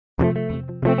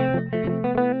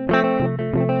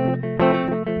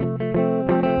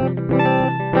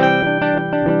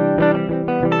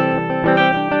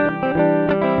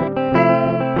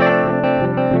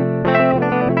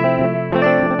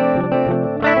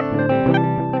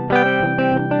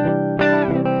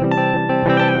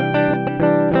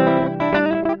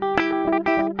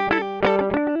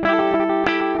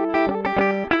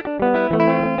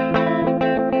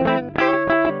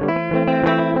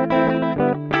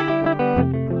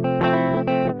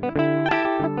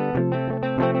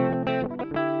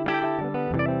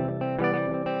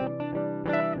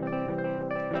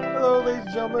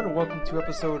to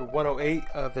episode 108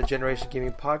 of the Generation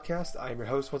Gaming Podcast. I am your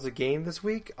host once again this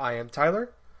week. I am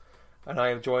Tyler, and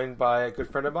I am joined by a good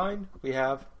friend of mine. We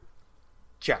have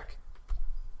Jack.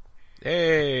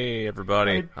 Hey,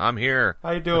 everybody. I'm here.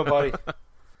 How you doing, buddy?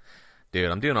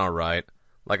 Dude, I'm doing all right.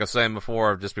 Like I was saying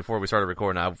before, just before we started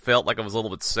recording, I felt like I was a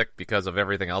little bit sick because of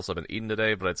everything else I've been eating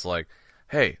today, but it's like,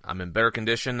 hey, I'm in better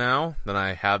condition now than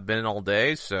I have been all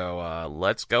day, so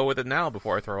let's go with it now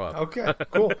before I throw up. Okay,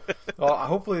 cool. Well,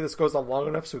 hopefully this goes on long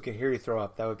enough so we can hear you throw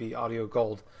up. That would be audio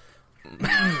gold.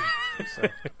 So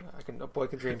a boy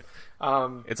can dream.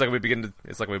 It's like we begin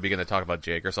to talk about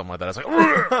Jake or something like that. It's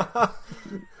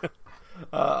like,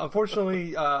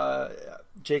 unfortunately,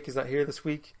 Jake is not here this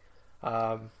week.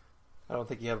 I don't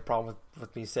think you have a problem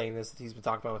with me saying this. He's been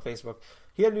talking about on Facebook.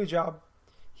 He had a new job.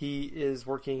 He is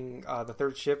working the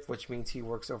third shift, which means he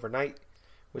works overnight,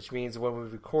 which means when we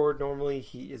record normally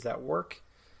he is at work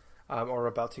or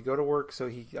about to go to work, so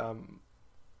he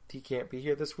can't be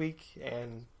here this week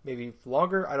and maybe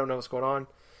longer. I don't know what's going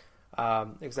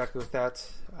on exactly with that.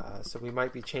 So we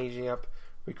might be changing up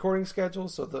recording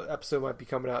schedules, so the episode might be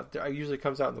coming out. It usually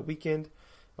comes out on the weekend.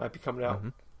 Might be coming out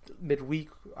midweek.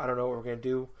 I don't know what we're going to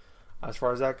do. As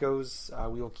far as that goes,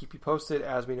 we will keep you posted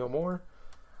as we know more.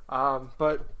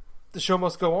 But the show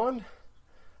must go on.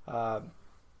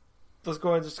 Let's go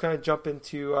ahead and just kind of jump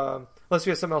into... unless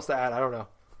you have something else to add. I don't know.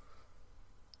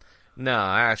 no,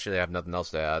 I actually have nothing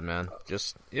else to add, man.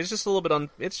 It's just a little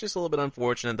bit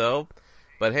unfortunate though.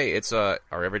 But hey, it's our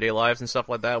everyday lives and stuff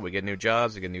like that. We get new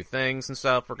jobs, we get new things and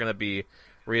stuff. We're gonna be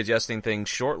readjusting things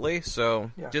shortly,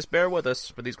 so just bear with us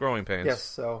for these growing pains. Yes,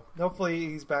 so hopefully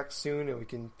he's back soon and we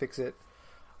can fix it.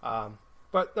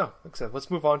 But no, like I said, let's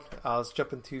move on. Let's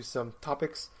jump into some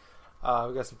topics. We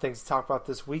got some things to talk about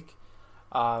this week.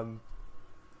 We're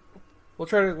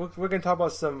going to talk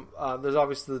about some. There's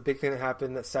obviously the big thing that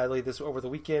happened that sadly over the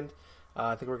weekend.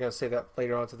 I think we're going to say that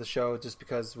later on to the show, just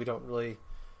because we don't really.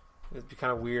 It'd be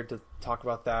kind of weird to talk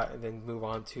about that and then move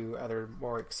on to other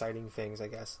more exciting things, I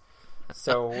guess.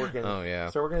 So we're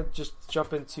gonna. So we're gonna just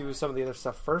jump into some of the other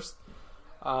stuff first.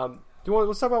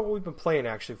 Let's talk about what we've been playing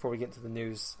actually before we get into the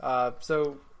news.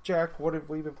 So Jack, what have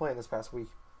we been playing this past week?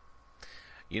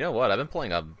 You know what? I've been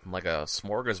playing a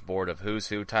smorgasbord of who's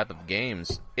who type of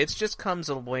games. It just comes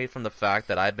away from the fact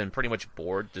that I've been pretty much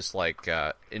bored, just like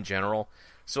in general.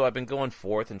 So I've been going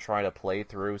forth and trying to play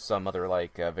through some other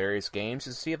various games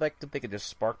to see if they could just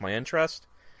spark my interest.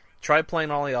 Tried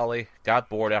playing Ollie Ollie, got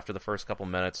bored after the first couple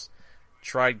minutes.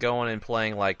 Tried going and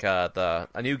playing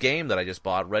a new game that I just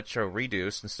bought, Retro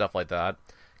Reduced and stuff like that.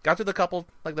 Got through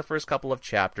the first couple of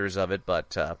chapters of it,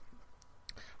 but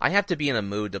I have to be in a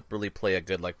mood to really play a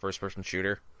good first-person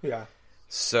shooter. Yeah.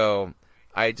 So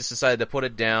I just decided to put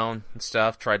it down and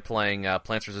stuff. Tried playing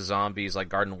Plants vs. Zombies,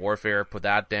 Garden Warfare, put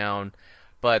that down.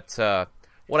 But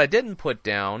what I didn't put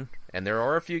down, and there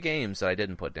are a few games that I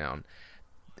didn't put down,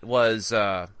 was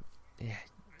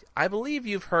I believe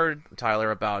you've heard, Tyler,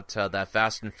 about that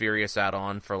Fast and Furious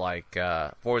add-on for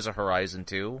Forza Horizon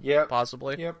 2,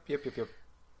 possibly? Yep.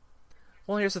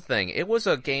 Well, here's the thing. It was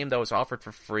a game that was offered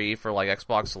for free for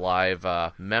Xbox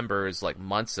Live members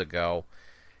months ago,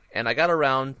 and I got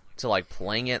around to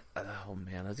playing it. Oh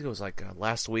man, I think it was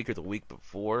last week or the week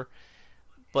before.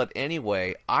 But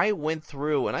anyway, I went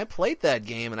through and I played that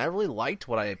game, and I really liked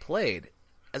what I played.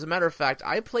 As a matter of fact,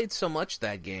 I played so much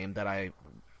that game that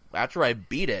after I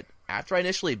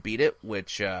initially beat it,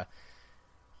 which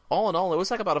all in all, it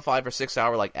was about a 5 or 6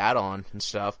 hour add-on and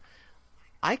stuff.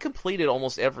 I completed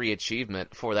almost every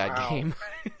achievement for that game.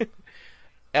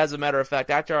 As a matter of fact,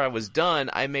 after I was done,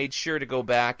 I made sure to go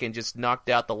back and just knocked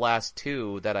out the last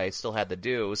 2 that I still had to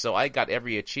do, so I got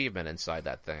every achievement inside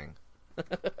that thing.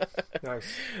 Nice.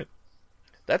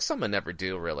 That's something I never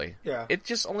do, really. Yeah. It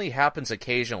just only happens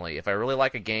occasionally. If I really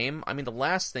like a game, I mean, the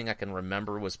last thing I can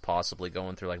remember was possibly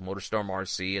going through MotorStorm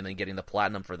RC and then getting the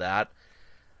platinum for that.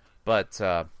 But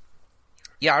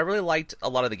yeah, I really liked a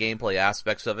lot of the gameplay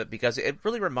aspects of it because it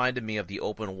really reminded me of the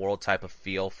open world type of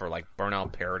feel for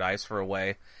Burnout Paradise for a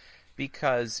way.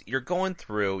 Because you're going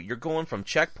from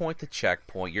checkpoint to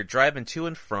checkpoint, you're driving to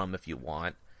and from if you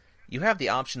want. You have the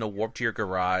option to warp to your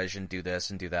garage and do this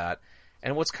and do that.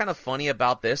 And what's kind of funny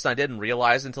about this, and I didn't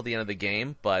realize until the end of the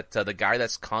game, but the guy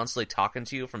that's constantly talking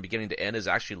to you from beginning to end is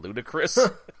actually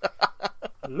Ludacris.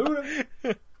 Luda.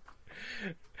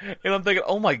 And I'm thinking,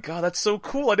 oh my god, that's so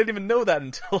cool. I didn't even know that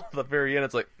until the very end.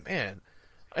 It's man,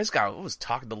 this guy was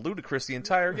talking to Ludacris the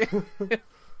entire game.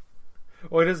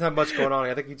 Well, he doesn't have much going on.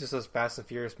 I think he just does Fast and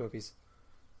Furious movies.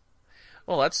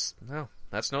 Well, that's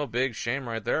no big shame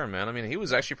right there, man. I mean, he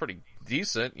was actually pretty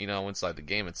decent, inside the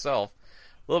game itself.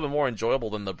 A little bit more enjoyable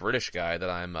than the British guy that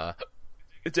I'm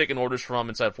taking orders from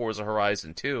inside Forza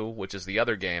Horizon 2, which is the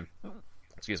other game,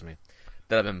 excuse me,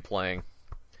 that I've been playing.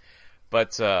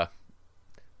 But,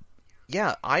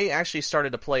 yeah, I actually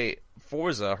started to play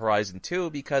Forza Horizon 2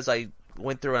 because I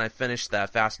went through and I finished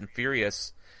that Fast and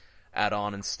Furious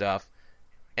add-on and stuff.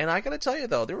 And I gotta tell you,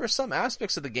 though, there were some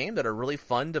aspects of the game that are really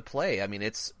fun to play. I mean,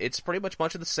 it's pretty much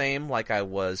of the same like I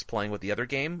was playing with the other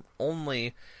game,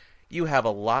 only you have a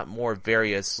lot more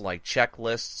various like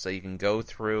checklists that you can go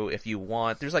through if you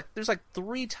want. There's like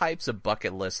 3 types of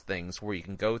bucket list things where you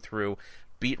can go through,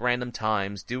 beat random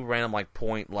times, do random like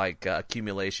point like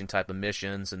accumulation type of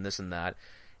missions and this and that.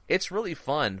 It's really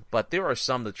fun, but there are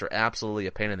some that are absolutely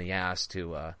a pain in the ass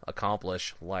to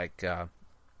accomplish. Like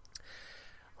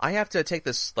I have to take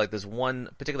this one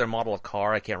particular model of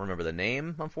car. I can't remember the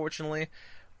name, unfortunately.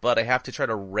 But I have to try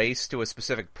to race to a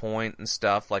specific point and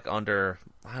stuff, like under,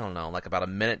 I don't know, like about a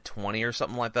minute 20 or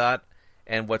something like that.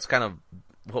 And what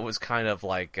was kind of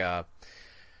like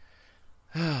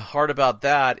hard about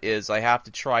that is I have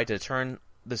to try to turn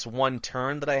this one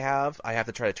turn that I have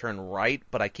to try to turn right,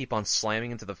 but I keep on slamming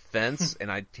into the fence,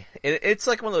 and it's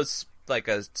like one of those like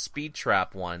a speed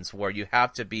trap ones where you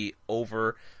have to be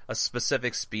over a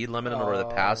specific speed limit in order to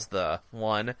pass the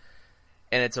one.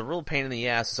 And it's a real pain in the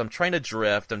ass. So I'm trying to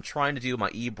drift. I'm trying to do my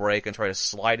e-brake and try to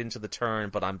slide into the turn,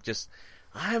 but I'm just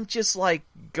like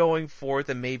going forth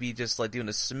and maybe just like doing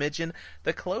a smidgen.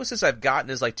 The closest I've gotten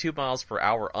is like 2 miles per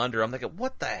hour under. I'm thinking,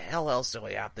 what the hell else do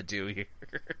I have to do here?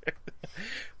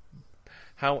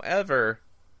 However,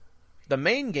 the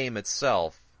main game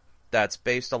itself, that's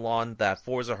based along that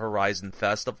Forza Horizon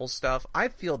Festival stuff, I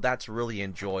feel that's really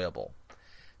enjoyable.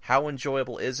 How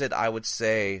enjoyable is it? I would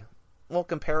say, well,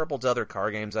 comparable to other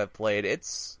car games I've played,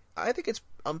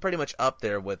 I'm pretty much up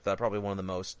there with probably one of the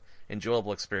most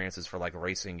enjoyable experiences for like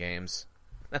racing games.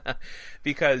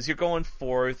 Because you're going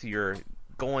forth, you're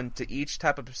going to each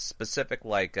type of specific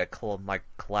like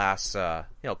class,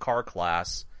 car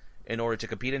class, in order to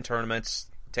compete in tournaments,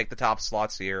 take the top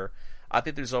slots here. I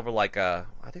think there's over like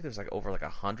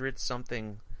 100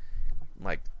 something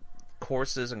like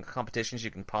courses and competitions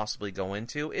you can possibly go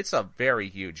into. It's a very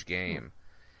huge game.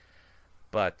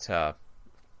 But,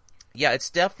 yeah, it's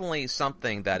definitely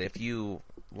something that if you,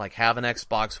 like, have an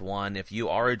Xbox One, if you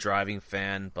are a driving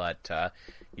fan, but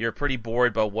you're pretty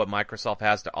bored about what Microsoft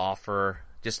has to offer,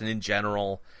 just in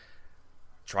general,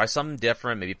 try something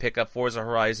different. Maybe pick up Forza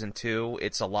Horizon 2.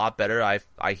 It's a lot better,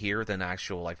 I hear, than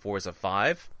actual, like, Forza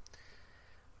 5.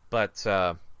 But,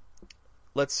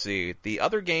 let's see. The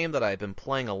other game that I've been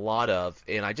playing a lot of,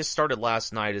 and I just started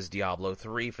last night, is Diablo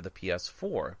 3 for the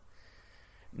PS4.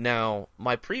 Now,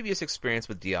 my previous experience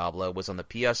with Diablo was on the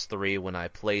PS3 when I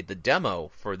played the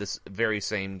demo for this very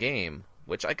same game,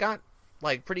 which I got,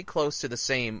 like, pretty close to the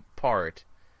same part,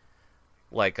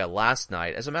 like, last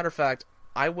night. As a matter of fact,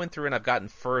 I went through and I've gotten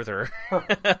further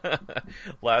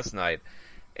last night.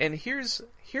 And here's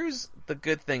the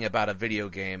good thing about a video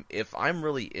game. If I'm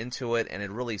really into it and it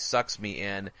really sucks me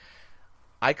in,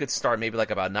 I could start maybe like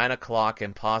about 9 o'clock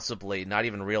and possibly not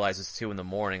even realize it's 2 in the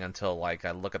morning until like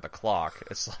I look at the clock.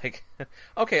 It's like,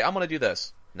 okay, I'm going to do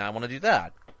this. Now I want to do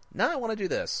that. Now I want to do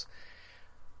this.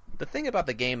 The thing about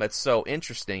the game that's so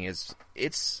interesting is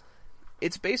it's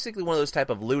basically one of those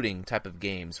type of looting type of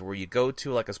games where you go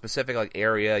to like a specific like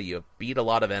area, you beat a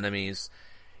lot of enemies,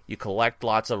 you collect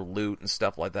lots of loot and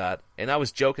stuff like that. And I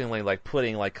was jokingly like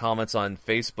putting like comments on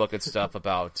Facebook and stuff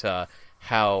about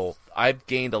how I've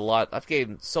gained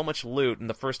so much loot in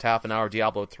the first half an hour of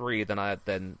Diablo 3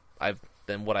 than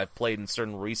what I've played in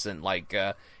certain recent like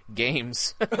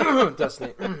games.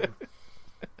 Destiny.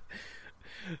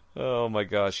 Oh my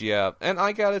gosh, yeah. And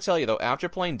I gotta tell you though, after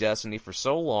playing Destiny for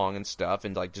so long and stuff,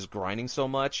 and like just grinding so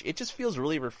much, it just feels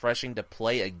really refreshing to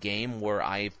play a game where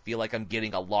I feel like I'm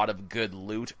getting a lot of good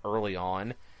loot early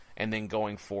on, and then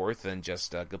going forth and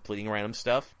just completing random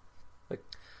stuff.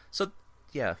 So,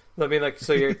 yeah. I mean, like,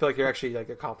 so you feel like you're actually like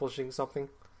accomplishing something?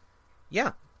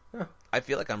 Yeah. I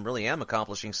feel like I really am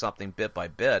accomplishing something bit by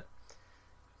bit.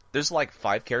 There's like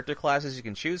 5 character classes you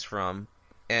can choose from,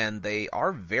 and they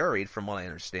are varied from what I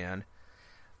understand.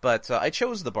 But I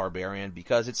chose the Barbarian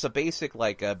because it's a basic,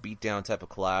 like, beatdown type of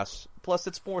class. Plus,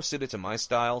 it's more suited to my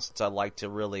style, since I like to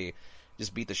really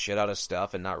just beat the shit out of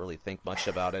stuff and not really think much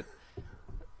about it.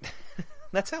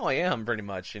 That's how I am, pretty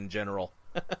much, in general.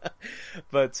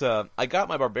 But I got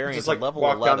my Barbarian just, like, to level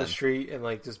walk 11. down the street and,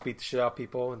 like, just beat the shit out of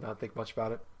people and not think much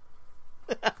about it.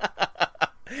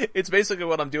 It's basically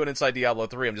what I'm doing inside Diablo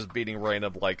 3. I'm just beating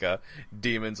random, like,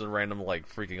 demons and random,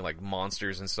 like, freaking, like,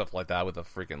 monsters and stuff like that with the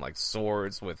freaking, like,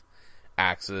 swords with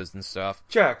axes and stuff.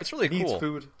 Jack, it's really needs cool.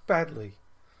 Food badly.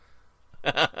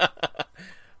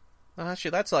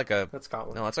 Actually, that's like a That's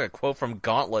Gauntlet. no, that's like a quote from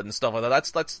Gauntlet and stuff like that.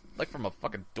 That's like from a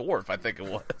fucking dwarf, I think it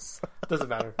was. Doesn't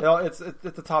matter. No, it's a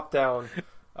top-down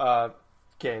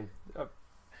game,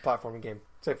 platforming game.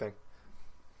 Same thing.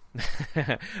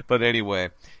 But anyway,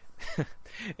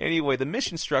 the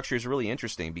mission structure is really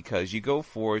interesting because you go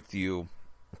forth,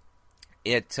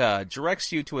 it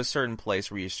directs you to a certain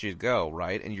place where you should go,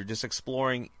 right? And you're just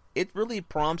exploring. It really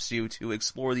prompts you to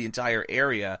explore the entire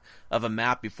area of a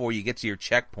map before you get to your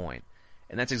checkpoint.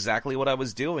 And that's exactly what I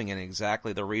was doing and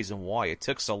exactly the reason why it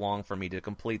took so long for me to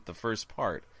complete the first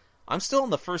part. I'm still in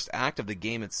the first act of the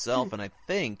game itself, and I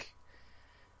think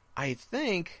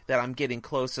that I'm getting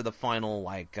close to the final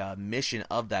mission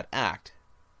of that act.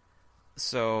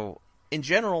 So, in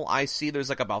general, I see there's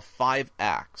like about 5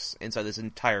 acts inside this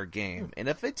entire game. And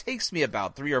if it takes me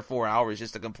about 3 or 4 hours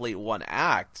just to complete one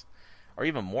act, or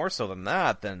even more so than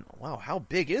that, then wow, how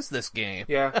big is this game?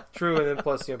 Yeah, true. And then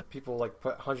plus, people like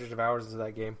put hundreds of hours into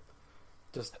that game,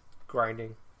 just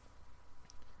grinding.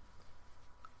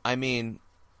 I mean,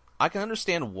 I can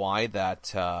understand why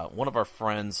that one of our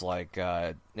friends, like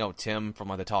Tim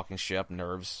from the Talking Ship,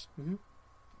 Nerves,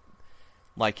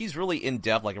 like he's really in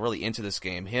depth, like really into this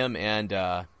game. Him and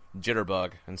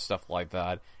Jitterbug and stuff like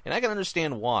that, and I can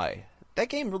understand why. That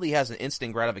game really has an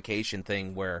instant gratification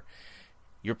thing where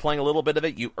you're playing a little bit of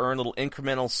it, you earn little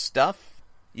incremental stuff.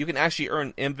 You can actually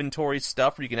earn inventory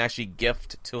stuff, or you can actually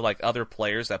gift to like other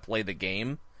players that play the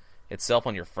game itself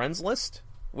on your friends list,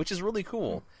 which is really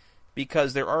cool.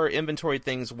 Because there are inventory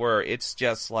things where it's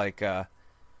just like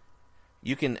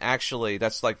you can actually,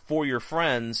 that's like for your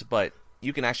friends, but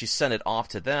you can actually send it off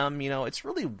to them. It's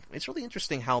really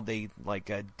interesting how they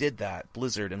did that,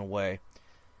 Blizzard, in a way.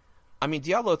 I mean,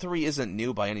 Diablo 3 isn't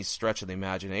new by any stretch of the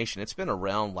imagination. It's been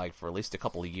around for at least a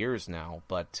couple of years now,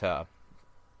 but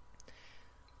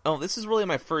this is really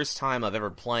my first time I've ever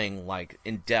playing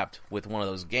in depth with one of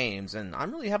those games, and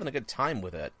I'm really having a good time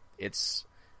with it.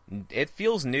 It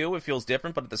feels new, it feels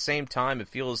different, but at the same time, it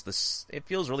feels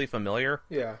really familiar.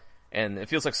 Yeah, and it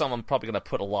feels like something I'm probably going to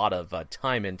put a lot of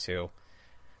time into.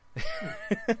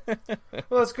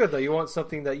 Well, that's good though. You want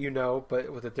something that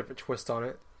but with a different twist on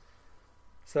it.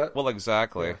 Well,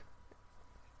 exactly. Yeah.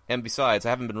 And besides, I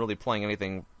haven't been really playing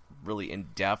anything really in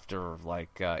depth or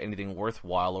anything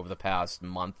worthwhile over the past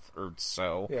month or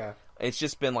so. Yeah, it's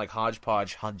just been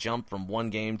hodgepodge, jump from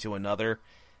one game to another,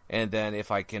 and then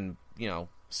if I can,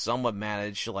 somewhat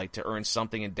manage to earn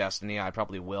something in Destiny, I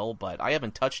probably will. But I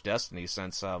haven't touched Destiny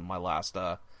since my last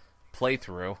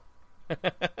playthrough.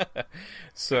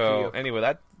 So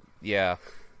anyway,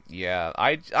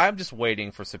 I'm just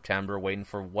waiting for September, waiting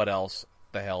for what else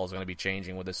the hell is going to be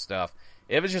changing with this stuff.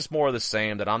 If it's just more of the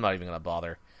same, then I'm not even going to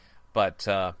bother. But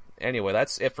anyway,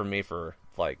 that's it for me for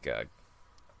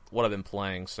what I've been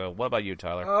playing. So what about you,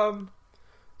 Tyler?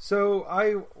 So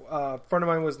a friend of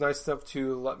mine was nice enough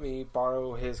to let me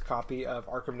borrow his copy of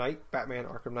Arkham Knight, Batman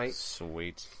Arkham Knight.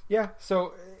 Sweet. Yeah,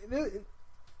 so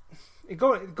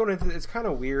going into it's kind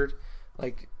of weird,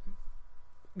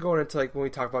 going into when we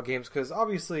talk about games, because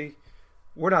obviously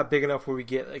we're not big enough where we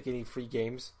get any free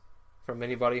games from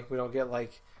anybody. We don't get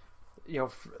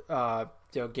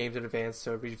games in advance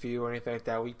to review or anything like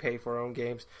that. We pay for our own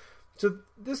games. So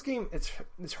this game,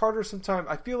 it's harder sometimes.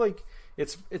 I feel like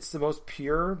it's the most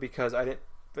pure because I didn't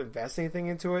invest anything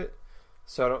into it,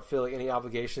 so I don't feel any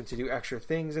obligation to do extra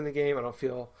things in the game. I don't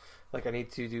feel like I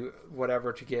need to do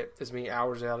whatever to get as many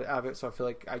hours out of it. So I feel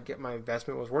like I get my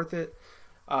investment was worth it.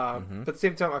 But at the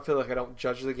same time, I feel like I don't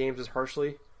judge the games as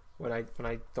harshly when I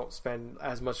don't spend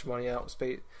as much money. I don't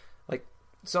spend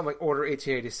something like Order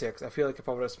 1886. I feel like if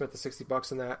I would have spent the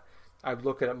 $60 on that, I'd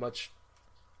look at it much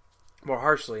more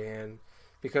harshly. And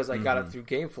because I got it through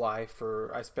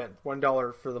GameFly, I spent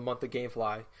 $1 for the month of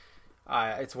GameFly.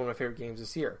 It's one of my favorite games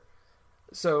this year.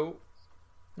 So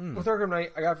with Arkham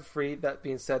Knight, I got it for free. That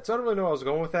being said, so I don't really know where I was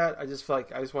going with that. I just feel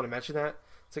like I just want to mention that.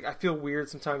 It's I feel weird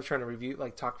sometimes trying to review,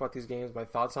 talk about these games, my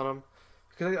thoughts on them,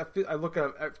 because I look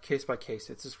at them case by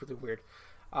case. It's just really weird.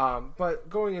 But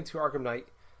going into Arkham Knight,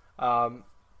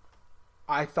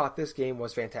 I thought this game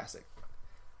was fantastic.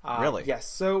 Really? Yes.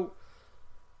 So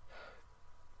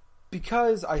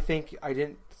because I think I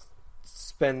didn't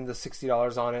spend the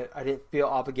 $60 on it, I didn't feel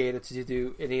obligated to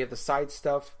do any of the side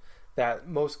stuff that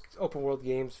most open world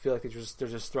games feel like they're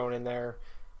just thrown in there,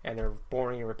 and they're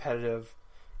boring and repetitive.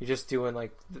 You're just doing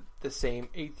the same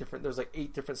 8 different. There's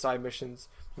 8 different side missions.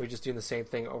 We're just doing the same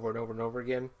thing over and over and over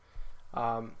again.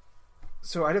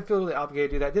 So I didn't feel really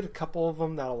obligated to do that. I did a couple of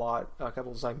them, not a lot. A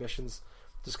couple of side missions,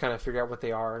 just kind of figure out what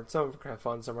they are. And some of them are kind of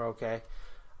fun, some are okay.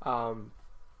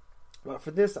 But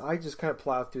for this, I just kind of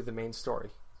plowed through the main story.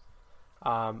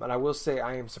 And I will say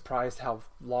I am surprised how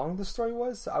long the story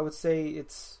was. I would say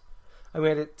I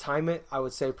mean, I didn't time it. I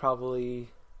would say probably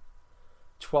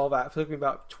 12. It took me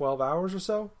about 12 hours or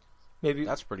so. Maybe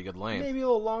That's pretty good length. maybe a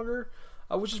little longer,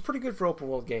 which is pretty good for open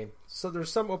world game. So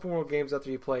there's some open world games after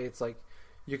you play, it's like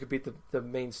you could beat the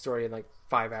main story in like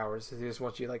 5 hours. They just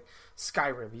want you like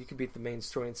Skyrim. You could beat the main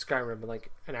story in Skyrim in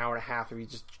like an hour and a half if you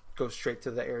just go straight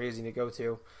to the areas you need to go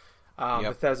to.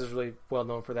 Bethesda's really well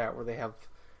known for that, where they have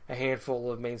a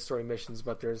handful of main story missions,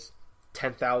 but there's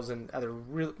 10,000 other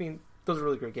really. I mean, those are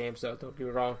really great games, though. Don't get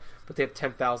me wrong, but they have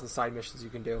 10,000 side missions you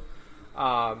can do.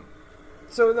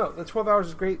 So no, the 12 hours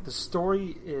is great. The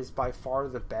story is by far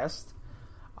the best.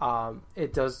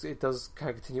 It does kind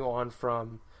of continue on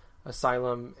from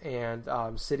Asylum and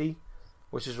City,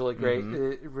 which is really great.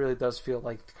 It really does feel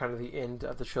like kind of the end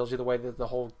of the trilogy, the way that the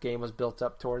whole game was built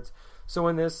up towards. So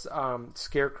in this,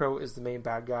 Scarecrow is the main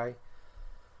bad guy,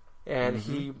 and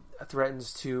he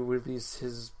threatens to release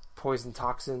his poison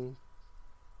toxin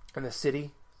in the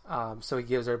city. So he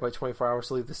gives everybody 24 hours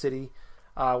to leave the city,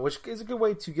 which is a good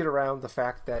way to get around the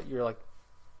fact that you're like,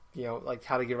 like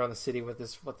how to get around the city with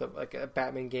like a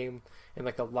Batman game and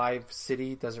like a live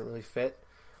city doesn't really fit.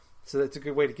 So it's a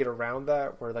good way to get around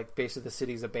that, where like basically the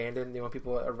city's abandoned. The only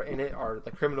people in it are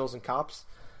like criminals and cops.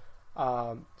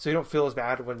 So you don't feel as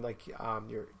bad when like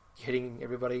you're hitting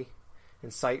everybody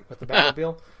in sight with the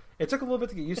Batmobile. It took a little bit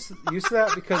to get used to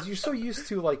that, because you're so used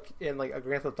to like in like a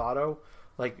Grand Theft Auto,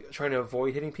 like trying to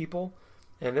avoid hitting people,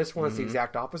 and this one is the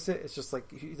exact opposite. It's just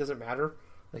like it doesn't matter.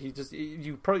 Like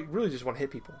you probably really just want to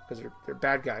hit people because they're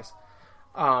bad guys.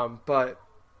 But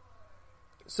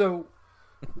so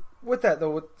with that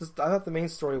though, I thought the main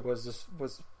story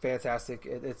was fantastic.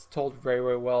 It's told very,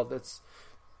 very well. It's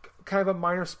kind of a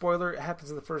minor spoiler. It happens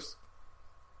in the first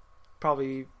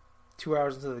probably 2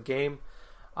 hours into the game,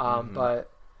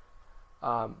 but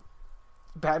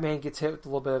Batman gets hit with a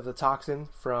little bit of the toxin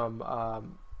from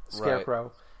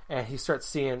Scarecrow, and he starts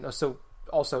seeing. So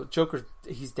also, Joker,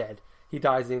 he's dead. He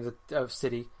dies in the end of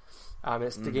City.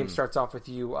 The game starts off with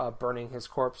you burning his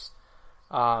corpse,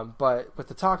 but with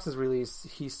the toxins released,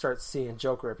 he starts seeing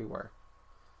Joker everywhere,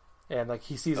 and like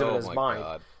he sees him in his mind.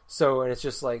 God. So, and it's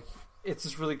just like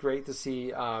really great to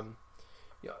see.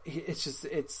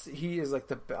 He is like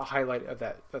the highlight of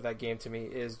that game to me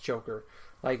is Joker.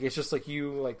 Like it's just like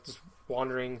you like just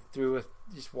wandering through,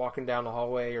 just walking down the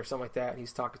hallway or something like that, and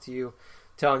he's talking to you,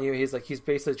 telling you he's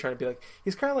basically trying to be like,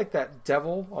 he's kind of like that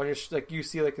devil on your like you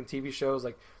see like in TV shows,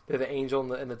 like they're the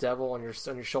angel and the devil on your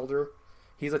shoulder.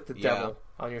 He's like the devil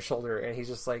on your shoulder, and he's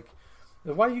just like,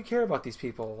 why do you care about these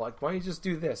people? Like, why don't you just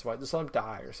do this? Why just let them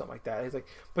die or something like that? He's like,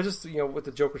 but just with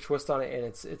the Joker twist on it, and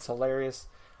it's hilarious.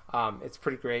 It's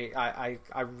pretty great. I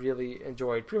really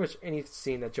enjoyed pretty much any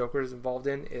scene that Joker is involved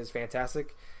in is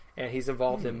fantastic, and he's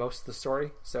involved in most of the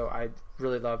story. So I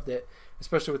really loved it,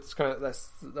 especially with this kind of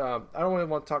I don't really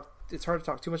want to talk. It's hard to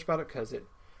talk too much about it because it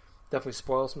definitely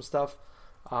spoils some stuff.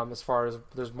 As far as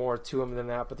there's more to him than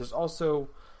that, but there's also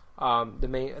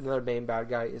another main bad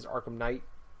guy is Arkham Knight.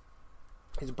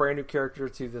 He's a brand new character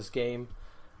to this game.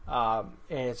 And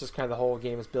it's just kind of the whole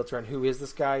game is built around who is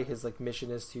this guy. His like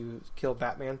mission is to kill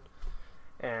Batman,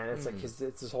 and it's like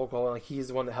it's his whole goal. And, like he's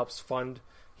the one that helps fund.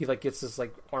 He like gets this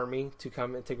like army to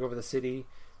come and take over the city.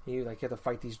 And you like have to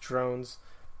fight these drones.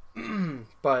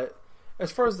 But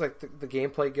as far as like the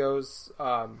gameplay goes,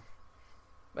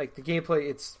 like the gameplay,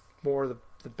 it's more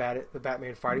the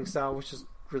Batman fighting style, which is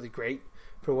really great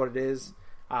for what it is.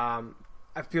 I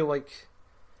feel like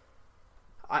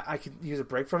I could use a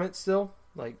break from it still.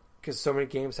 Like, because so many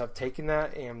games have taken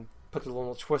that and put a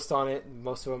little twist on it.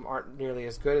 Most of them aren't nearly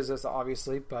as good as this,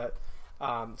 obviously, but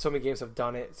so many games have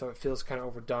done it, so it feels kind of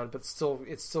overdone. But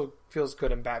it still feels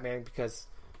good in Batman because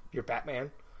you're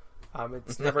Batman.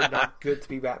 It's never not good to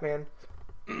be Batman.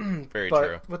 Very but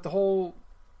true. With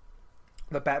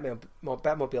the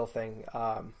Batmobile thing,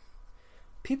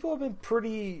 people have been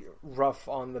pretty rough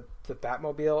on the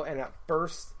Batmobile, and at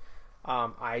first,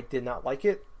 I did not like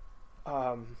it.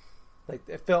 Like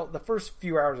it felt the first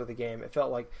few hours of the game, it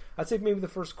felt like I'd say maybe the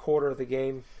first quarter of the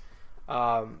game,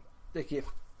 like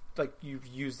you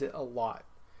used it a lot,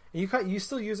 and you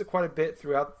still use it quite a bit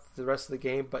throughout the rest of the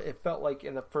game, but it felt like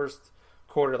in the first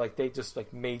quarter, like they just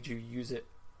like made you use it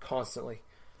constantly,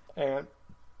 and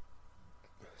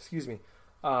excuse me,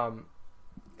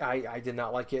 I did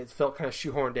not like it. It felt kind of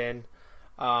shoehorned in,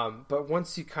 but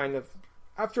once you kind of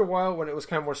after a while, when it was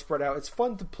kind of more spread out, it's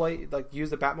fun to play like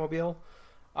use the Batmobile.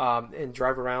 And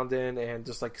drive around in, and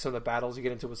just like some of the battles you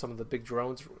get into with some of the big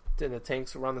drones and the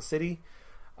tanks around the city.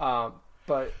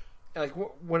 But like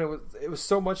when it was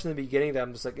so much in the beginning that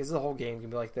I'm just like, is the whole game gonna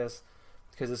be like this?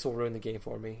 because this will ruin the game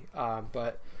for me.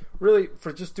 But really,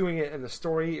 for just doing it in the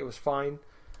story, it was fine.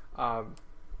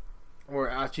 Or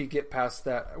after you get past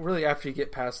that, really after you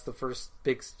get past the first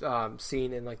big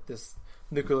scene in like this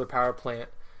nuclear power plant,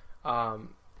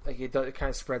 like it kind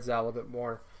of spreads out a little bit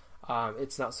more.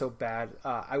 It's not so bad.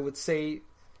 I would say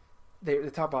they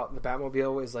talk about the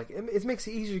Batmobile is like it makes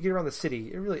it easier to get around the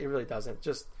city. It really doesn't.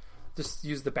 Just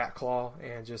use the Batclaw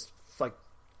and just like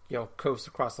coast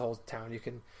across the whole town.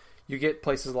 You get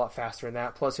places a lot faster than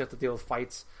that. Plus you have to deal with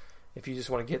fights if you just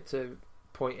want to get to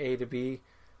point A to B.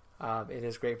 It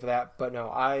is great for that. But no,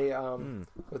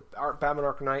 with Batman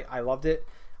Arkham Knight, I loved it.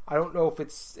 I don't know if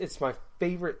it's my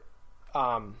favorite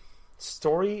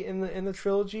story in the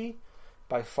trilogy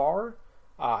by far.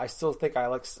 I still think I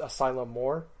like Asylum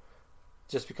more,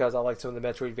 just because I like some of the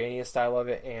Metroidvania style of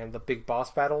it and the big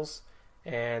boss battles.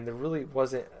 And there really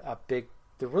wasn't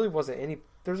any.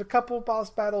 There's a couple boss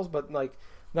battles, but like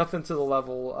nothing to the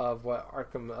level of what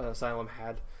Arkham Asylum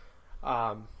had.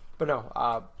 But no,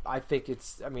 I think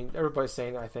it's. I mean, everybody's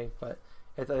saying it, I think, but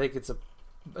I think it's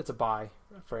a buy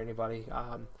for anybody.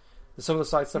 Some of the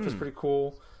side stuff is pretty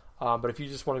cool, but if you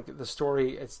just want to get the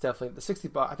story, it's definitely the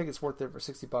 $60. I think it's worth it for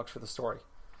 $60 for the story.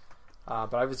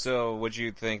 But I would. So, would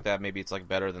you think that maybe it's like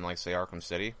better than like say Arkham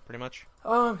City, pretty much?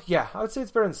 Yeah, I would say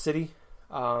it's better than City.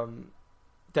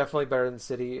 Definitely better than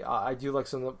City. I do like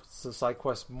some side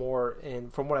quests more,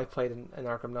 and from what I played in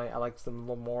Arkham Knight, I liked them a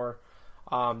little more.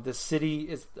 The city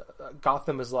is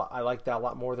Gotham is I like that a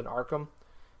lot more than Arkham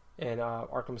and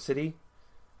Arkham City.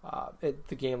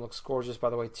 The game looks gorgeous, by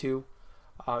the way, too.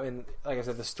 And like I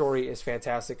said, the story is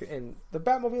fantastic, and the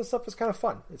Batmobile stuff is kind of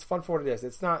fun. It's fun for what it is.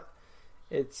 It's not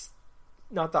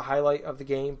the highlight of the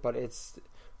game, but it's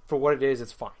for what it is.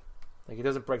 It's fine. Like it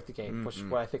doesn't break the game, which is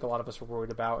what I think a lot of us were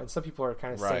worried about. And some people are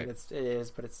kind of saying it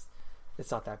is, but it's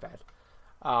not that bad.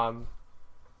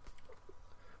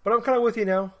 But I'm kind of with you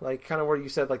now, like kind of where you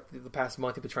said, like the past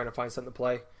month you've been trying to find something to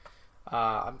play.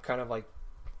 I'm kind of like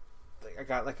I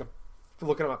got like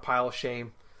looking at my pile of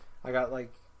shame. I got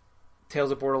like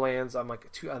Tales of Borderlands. I'm like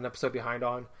an episode behind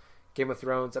on. Game of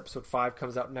Thrones episode 5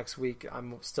 comes out next week.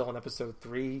 I'm still on episode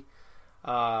 3.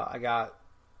 I got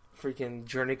freaking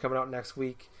Journey coming out next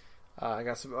week. I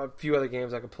got a few other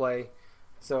games I could play.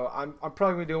 So I'm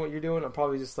probably gonna be doing what you're doing. I'm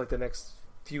probably just like the next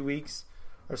few weeks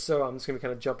or so, I'm just going to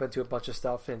kind of jump into a bunch of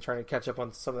stuff and trying to catch up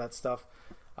on some of that stuff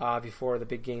before the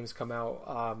big games come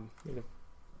out in a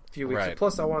few weeks. Right.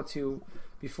 Plus, I want to,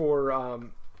 before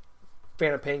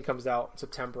Phantom Pain comes out in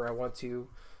September, I want to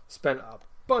spend a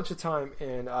bunch of time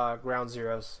in Ground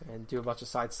Zeroes and do a bunch of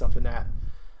side stuff in that.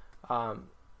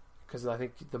 Because I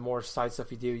think the more side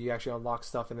stuff you do, you actually unlock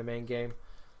stuff in the main game.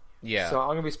 Yeah. So I'm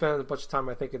going to be spending a bunch of time,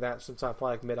 I think, of that sometime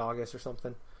probably like mid-August or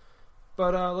something.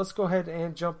 But let's go ahead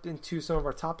and jump into some of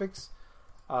our topics.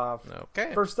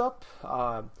 Okay. First up,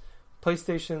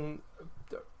 PlayStation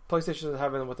is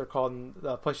having what they're calling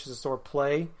the PlayStation Store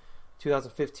Play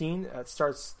 2015. It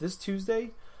starts this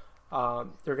Tuesday.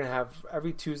 They're going to have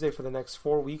every Tuesday for the next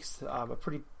 4 weeks a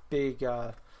pretty big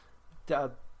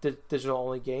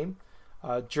digital-only game.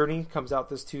 Journey comes out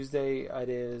this Tuesday.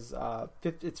 It's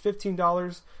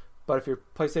 $15, but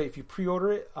if you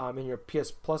pre-order it and you're a PS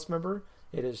Plus member,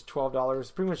 it is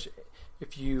 $12. Pretty much,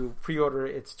 if you pre-order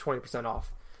it, it's 20%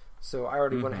 off. So I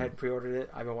already went ahead and pre-ordered it.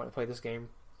 I've been wanting to play this game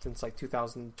since like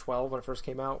 2012 when it first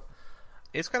came out.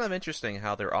 It's kind of interesting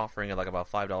how they're offering it like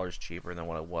about $5 cheaper than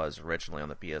what it was originally on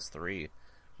the PS3,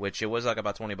 which it was like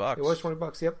about $20. It was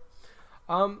 $20. Yep.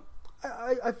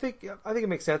 I think it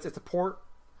makes sense. It's a port.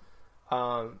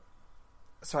 So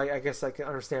I guess I can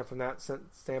understand from that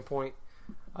standpoint.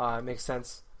 It makes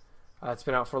sense. It's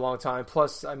been out for a long time.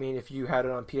 Plus, I mean, if you had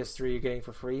it on PS3, you're getting it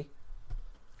for free.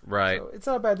 Right. So it's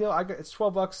not a bad deal. It's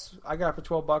 $12. I got it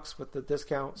for $12 with the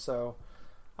discount, so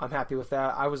I'm happy with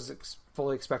that. I was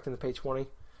fully expecting to pay $20,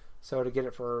 so to get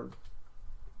it for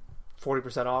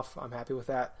 40% off, I'm happy with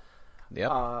that. Yep.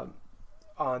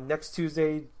 On next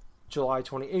Tuesday, July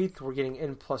 28th, we're getting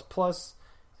N++.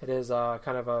 It is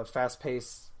kind of a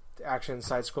fast-paced action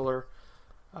side-scroller.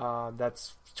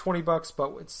 That's $20,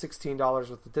 but it's $16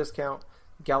 with the discount.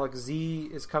 Galaxy Z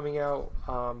is coming out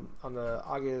on the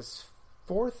August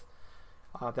 4th.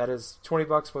 That is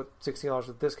 $20, but $16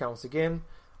 with discount once again.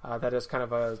 That is kind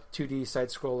of a 2D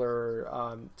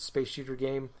side-scroller space shooter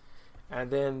game. And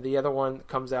then the other one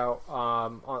comes out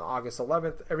on August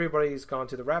 11th. Everybody's Gone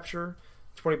to the Rapture.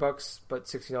 $20, but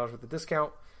 $16 with the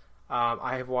discount.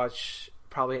 I have watched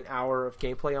probably an hour of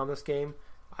gameplay on this game.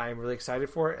 I'm really excited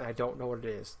for it, and I don't know what it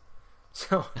is.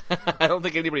 So I don't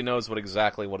think anybody knows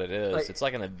exactly what it is. Like, it's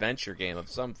like an adventure game of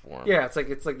some form. Yeah, it's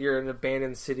like you're in an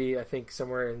abandoned city, I think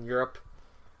somewhere in Europe.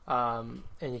 and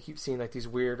you keep seeing like these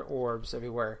weird orbs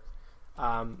everywhere.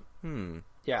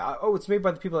 Yeah. It's made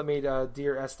by the people that made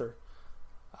Dear Esther.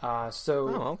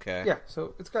 Okay. Yeah,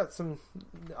 so it's got some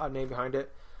name behind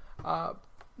it.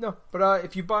 No, but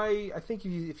if you buy, I think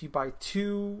if you buy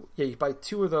two, you buy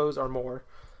two of those or more,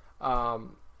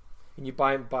 and you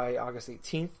buy them by August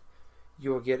 18th,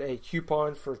 you will get a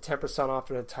coupon for 10% off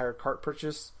an entire cart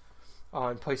purchase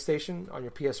on PlayStation on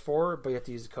your PS4, but you have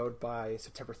to use the code by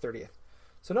September 30th.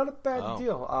 So not a bad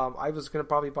deal. I was gonna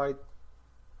probably buy.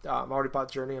 I already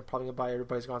bought Journey. I'm probably gonna buy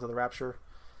Everybody's Gone to the Rapture.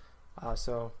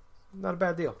 So not a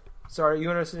bad deal. So are you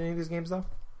interested in any of these games though?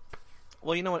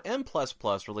 Well, you know what, M++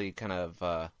 really kind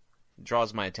of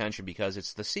draws my attention because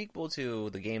it's the sequel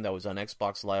to the game that was on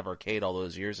Xbox Live Arcade all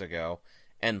those years ago,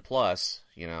 N+,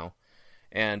 you know.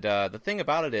 And the thing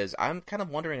about it is, I'm kind of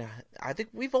wondering, I think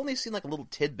we've only seen like little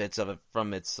tidbits of it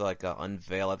from its like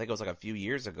unveil. I think it was like a few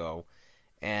years ago.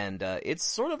 And it's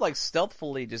sort of like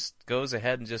stealthily just goes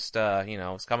ahead and just,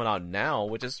 it's coming out now,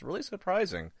 which is really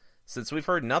surprising since we've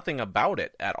heard nothing about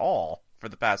it at all for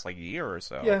the past like year or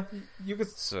so. Yeah, you could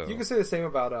say the same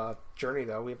about Journey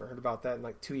though. We haven't heard about that in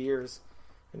like 2 years,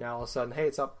 and now all of a sudden, hey,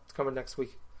 it's up, it's coming next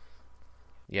week.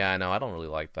 Yeah, I know. I don't really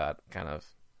like that kind of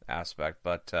aspect,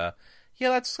 but yeah,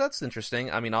 that's interesting.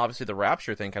 I mean, obviously the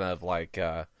Rapture thing kind of like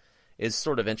is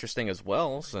sort of interesting as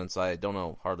well, since I don't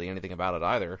know hardly anything about it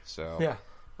either. So yeah,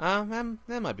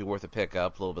 that might be worth a pick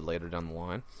up a little bit later down the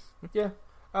line. Yeah.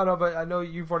 I don't know, but I know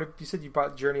you said you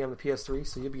bought Journey on the PS3,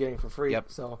 so you'll be getting it for free. Yep.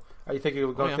 So, are you thinking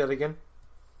you'll go through that again?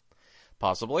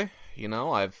 Possibly. You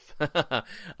know,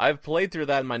 I've played through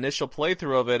that. And my initial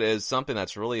playthrough of it is something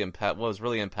that's really was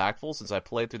really impactful, since I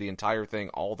played through the entire thing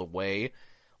all the way,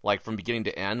 like from beginning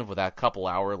to end, with that couple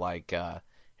hour, like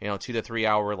 2 to 3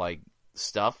 hour like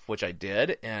stuff, which I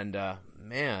did, and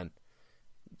man,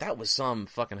 that was some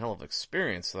fucking hell of an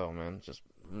experience, though, man. Just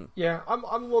yeah, I'm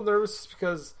a little nervous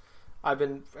because I've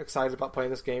been excited about playing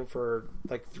this game for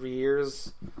like 3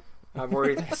 years. I'm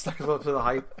worried I stuck a little bit of the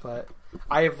hype, but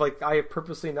I have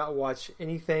purposely not watched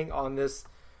anything on this.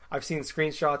 I've seen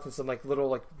screenshots and some like little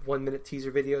like 1 minute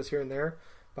teaser videos here and there,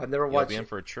 but I've never watched. You'll be in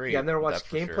for a treat. Yeah, I've never watched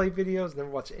gameplay sure. videos. Never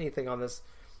watched anything on this,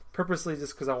 purposely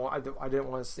just because I didn't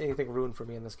want to see anything ruined for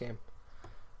me in this game.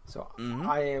 So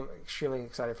I am extremely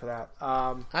excited for that.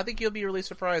 I think you'll be really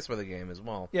surprised by the game as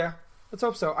well. Yeah, let's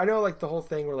hope so. I know like the whole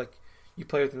thing where like you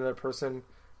play with another person,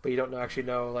 but you don't actually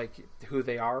know like who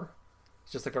they are.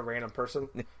 It's just like a random person,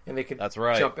 and they can That's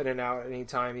right. jump in and out at any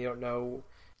time. You don't know.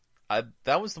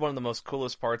 That was one of the most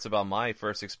coolest parts about my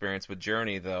first experience with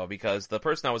Journey, though, because the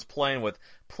person I was playing with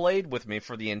played with me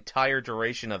for the entire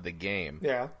duration of the game.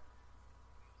 Yeah,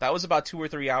 that was about 2 or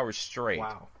 3 hours straight.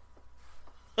 Wow.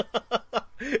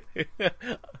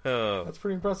 That's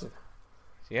pretty impressive.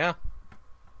 Yeah.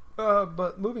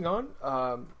 But moving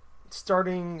on,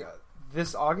 starting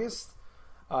this August,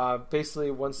 basically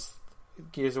once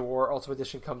Gears of War Ultimate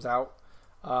Edition comes out,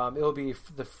 it'll be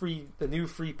the new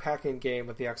free pack-in game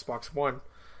with the Xbox One.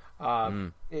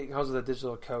 It comes with a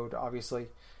digital code, obviously,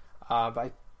 but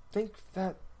I think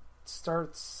that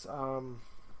starts. I don't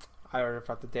know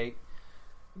about the date,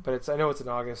 but I know it's in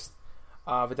August.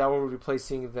 But that one will be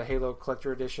replacing the Halo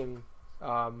Collector Edition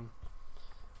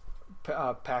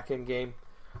pack-in game.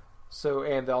 So,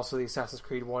 and also the Assassin's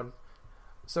Creed one.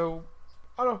 So,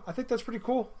 I don't know. I think that's pretty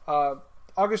cool.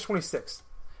 August 26th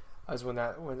is when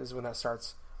that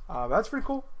starts. That's pretty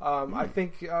cool. I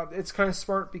think it's kind of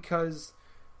smart because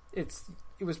it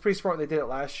was pretty smart. They did it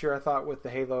last year, I thought, with the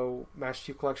Halo Master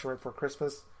Chief Collection right before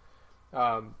Christmas.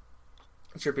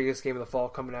 It's your biggest game of the fall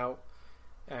coming out,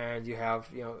 and you have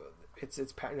it's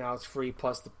now it's free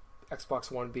plus the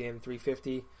Xbox One being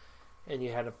 $350, and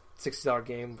you had a $60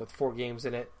 game with 4 games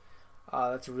in it.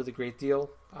 That's a really great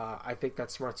deal. I think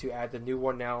that's smart to add the new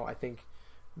one now. I think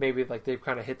maybe like they've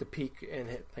kind of hit the peak and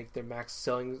hit like their max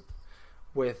selling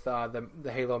with the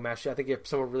Halo Master Chief. I think if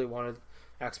someone really wanted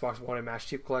Xbox One and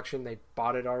Master Chief Collection, they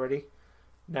bought it already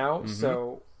now.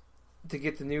 So to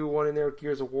get the new one in there,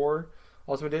 Gears of War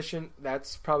Ultimate Edition,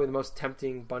 that's probably the most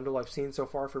tempting bundle I've seen so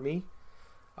far for me.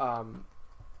 I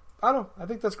don't know. I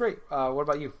think that's great. What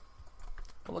about you?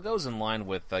 Well, it goes in line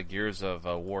with Gears of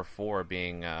War 4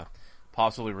 being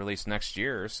possibly released next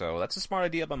year, so that's a smart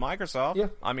idea by Microsoft. Yeah.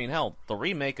 I mean, hell, the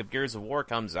remake of Gears of War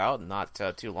comes out not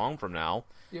too long from now.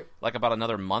 Yep. Like about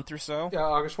another month or so. Yeah,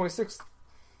 August 26th.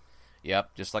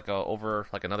 Yep, just like over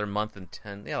like another month and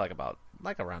 10,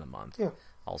 around a month. Yeah.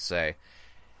 I'll say.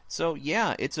 So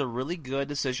yeah, it's a really good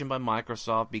decision by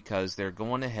Microsoft because they're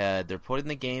going ahead, they're putting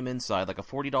the game inside like a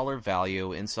 $40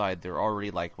 value inside their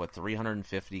already like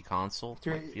 $350 console,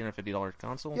 $350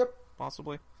 console, Yep,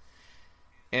 possibly.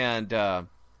 And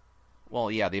Well,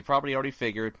 yeah, they probably already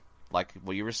figured, like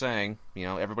what you were saying. You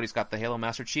know, everybody's got the Halo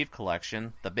Master Chief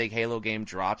Collection. The big Halo game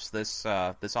drops this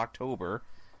October.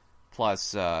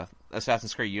 Plus,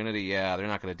 Assassin's Creed Unity, yeah, they're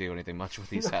not going to do anything much with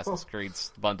these Assassin's Creed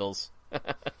bundles.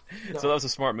 So that was a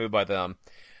smart move by them.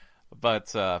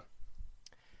 But yeah,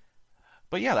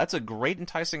 that's a great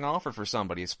enticing offer for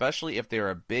somebody, especially if they're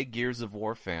a big Gears of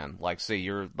War fan. Like, say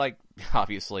you're, like,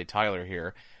 obviously Tyler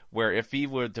here, where if he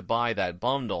were to buy that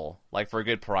bundle, like for a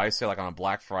good price, say like on a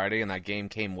Black Friday, and that game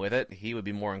came with it, he would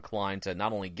be more inclined to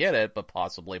not only get it, but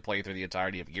possibly play through the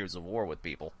entirety of Gears of War with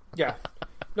people. Yeah.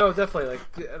 No, definitely.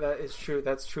 Like, that is true.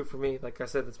 That's true for me. Like I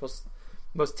said, it's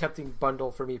most tempting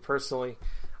bundle for me personally.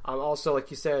 Also,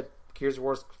 like you said, Gears of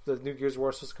War, the new Gears of War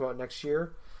is supposed to come out next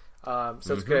year. So it's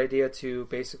a good idea to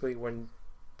basically, when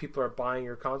people are buying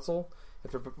your console,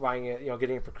 if they're buying it,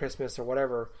 getting it for Christmas or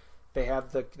whatever, they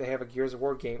have a Gears of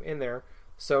War game in there.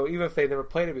 So even if they've never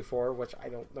played it before, which I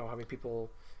don't know how many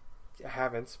people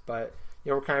haven't, but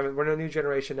we're in a new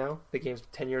generation now. The game's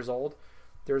 10 years old.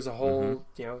 There's a whole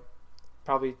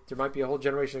probably there might be a whole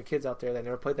generation of kids out there that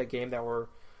never played that game that were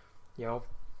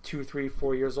 2, 3,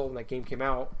 4 years old when that game came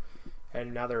out,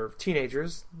 and now they're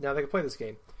teenagers. Now they can play this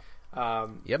game.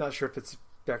 Not sure if it's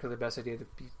exactly the best idea to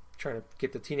be trying to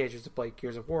get the teenagers to play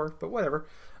Gears of War, but whatever.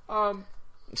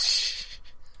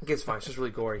 It's fine. It's just really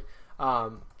gory.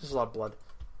 Just a lot of blood.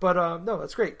 But no,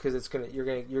 that's great because you're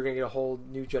gonna get a whole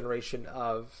new generation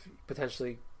of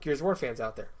potentially Gears of War fans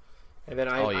out there. And then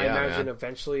I imagine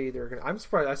eventually they're gonna. I'm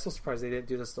still surprised they didn't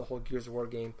do this the whole Gears of War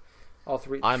game. All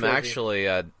three. I'm actually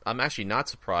not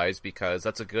surprised because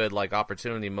that's a good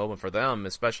opportunity moment for them,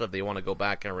 especially if they want to go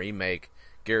back and remake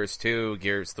Gears 2,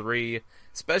 Gears 3,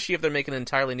 especially if they're making an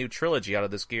entirely new trilogy out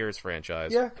of this Gears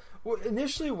franchise. Yeah. Well,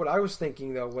 initially, what I was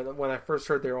thinking though, when I first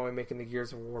heard they were only making the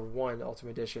Gears of War 1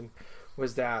 Ultimate Edition,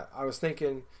 was that I was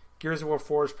thinking Gears of War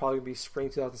 4 is probably going to be spring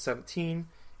 2017.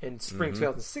 In spring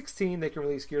 2016, they can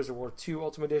release Gears of War 2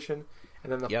 Ultimate Edition,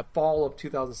 and then the fall of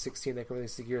 2016, they can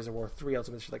release the Gears of War 3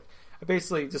 Ultimate Edition. Like, I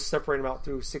basically just separate them out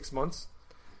through 6 months.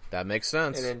 That makes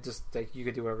sense. And then just you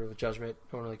can do whatever with Judgment.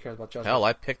 No one really cares about Judgment. Hell,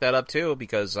 I picked that up too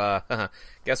because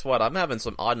guess what? I'm having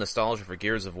some odd nostalgia for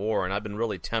Gears of War, and I've been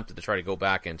really tempted to try to go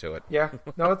back into it. Yeah,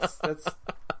 no, that's a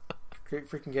great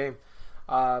freaking game.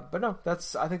 But no, I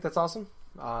think that's awesome.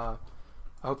 I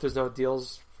hope there's no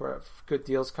good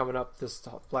deals coming up this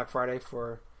Black Friday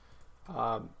for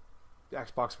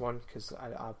Xbox One, because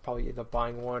I'll probably end up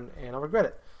buying one and I'll regret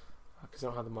it because I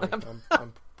don't have the money.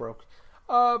 I'm broke.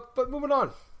 But moving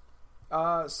on.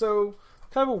 So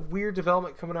kind of a weird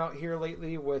development coming out here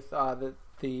lately with the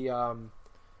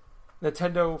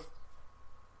Nintendo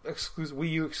exclusive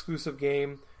Wii U exclusive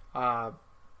game. I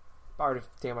just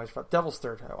forgot Devil's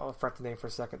Third. I'll forget the name for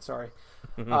a second. Sorry.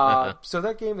 So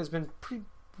that game has been pretty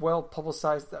well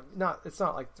publicized. It's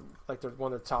not like they're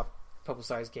one of the top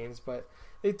publicized games, but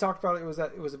they talked about it. It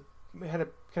had a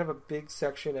kind of a big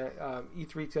section at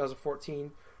E3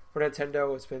 2014 for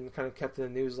Nintendo. It's been kind of kept in the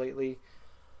news lately,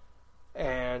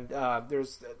 and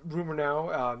there's a rumor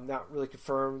now, not really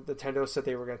confirmed. Nintendo said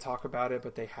they were going to talk about it,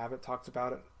 but they haven't talked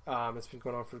about it. It's been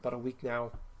going on for about a week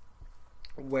now,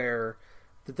 where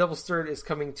the Devil's Third is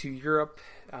coming to Europe.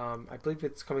 I believe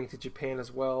it's coming to Japan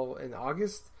as well in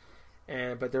August.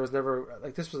 But there was never,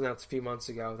 this was announced a few months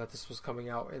ago that this was coming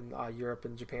out in Europe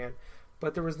and Japan,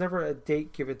 but there was never a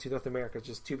date given to North America,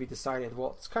 just to be decided.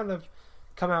 Well, it's kind of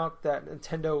come out that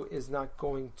Nintendo is not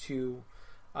going to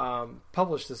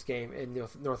publish this game in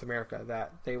North America.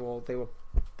 That they will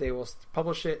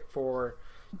publish it for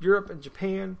Europe and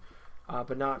Japan,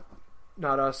 but not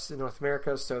us in North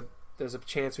America. So there's a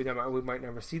chance we might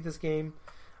never see this game,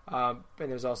 and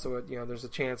there's also there's a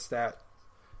chance that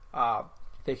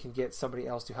they can get somebody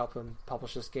else to help them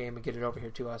publish this game and get it over here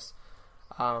to us.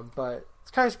 But it's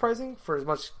kind of surprising for as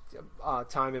much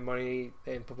time and money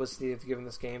and publicity they've given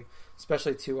this game,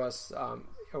 especially to us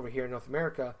over here in North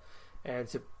America, and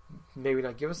to maybe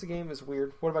not give us the game is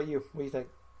weird. What about you? What do you think?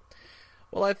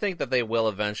 Well, I think that they will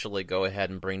eventually go ahead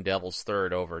and bring Devil's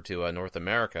Third over to North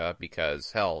America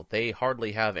because, hell, they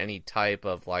hardly have any type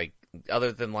of,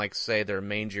 other than, say, their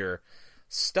major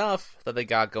stuff that they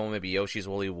got going, maybe Yoshi's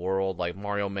Woolly World, like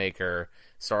Mario Maker,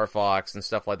 Star Fox, and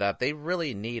stuff like that. They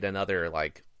really need another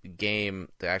game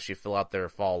to actually fill out their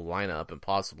fall lineup, and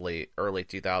possibly early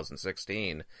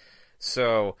 2016.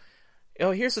 So,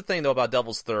 here's the thing though about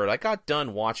Devil's Third. I got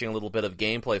done watching a little bit of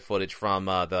gameplay footage from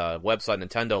the website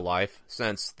Nintendo Life,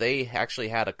 since they actually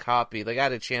had a copy. They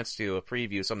got a chance to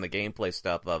preview some of the gameplay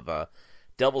stuff of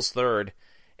Devil's Third,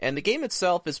 and the game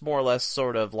itself is more or less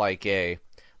sort of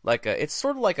it's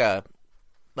sort of like a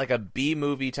like a B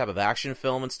movie type of action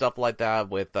film and stuff like that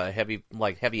with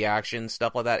heavy action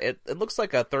stuff like that. It looks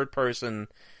like a third person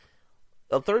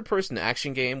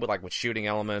action game with shooting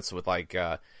elements, with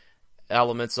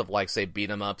elements of say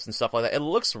beat 'em ups and stuff like that.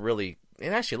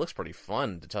 It actually looks pretty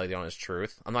fun, to tell you the honest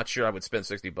truth. I'm not sure I would spend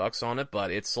 $60 on it, but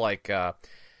it's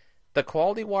the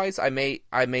quality wise, I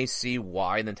may see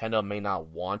why Nintendo may not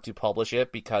want to publish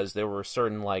it, because there were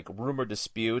certain rumor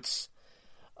disputes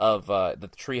of the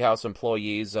Treehouse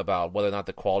employees about whether or not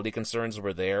the quality concerns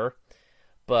were there.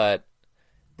 But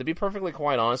to be perfectly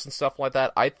quite honest and stuff like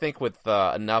that, I think with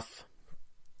enough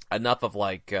of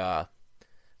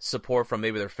support from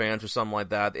maybe their fans or something like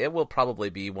that, it will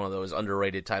probably be one of those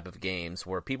underrated type of games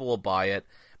where people will buy it.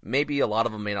 Maybe a lot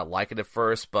of them may not like it at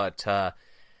first, but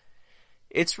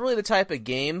it's really the type of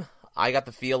game I got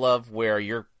the feel of where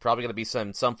you're probably going to be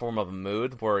some form of a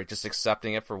mood where you're just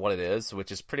accepting it for what it is,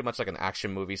 which is pretty much like an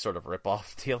action movie sort of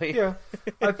ripoff dealie. Yeah,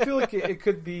 I feel like it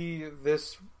could be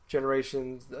this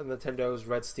generation's Nintendo's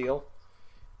Red Steel,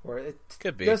 where it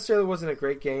could be. Necessarily wasn't a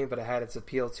great game, but it had its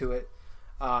appeal to it.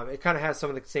 It kind of has some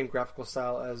of the same graphical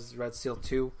style as Red Steel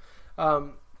 2.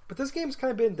 But this game's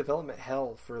kind of been in development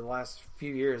hell for the last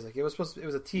few years. It was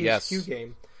a THQ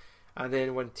game. And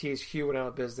then when THQ went out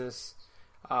of business,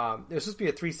 it was supposed to be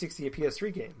a 360 and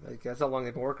PS3 game. That's how long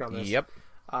they've been working on this. Yep.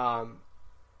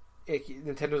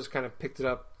 Nintendo's kind of picked it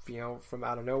up, from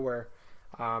out of nowhere,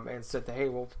 and said that, hey,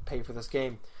 we'll pay for this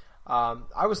game.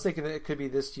 I was thinking that it could be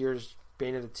this year's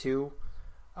Bayonetta 2,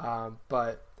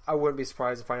 but I wouldn't be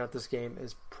surprised to find out this game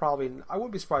is I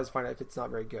wouldn't be surprised to find out if it's not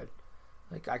very good.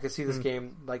 I could see this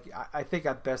game, I think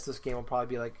at best this game will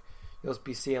probably be you'll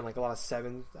be seeing a lot of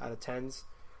 7 out of 10s,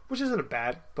 which isn't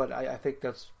bad, but I think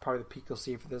that's probably the peak you'll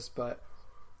see for this. But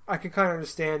I can kind of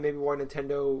understand maybe why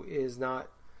Nintendo is not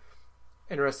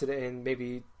interested in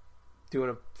maybe doing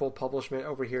a full publishment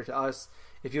over here to us.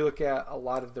 If you look at a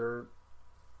lot of their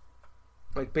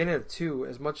Bayonetta 2,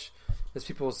 as much as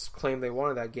people claim they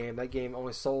wanted that game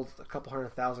only sold a couple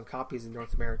 100,000 copies in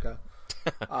North America.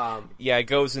 Yeah, it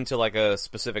goes into a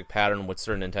specific pattern with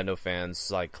certain Nintendo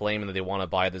fans claiming that they want to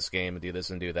buy this game and do this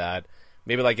and do that.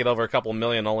 Maybe get over a couple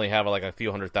million, only have a few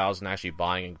 100,000 actually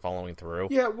buying and following through.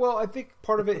 Yeah, well, I think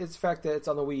part of it is the fact that it's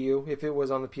on the Wii U. If it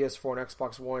was on the PS4 and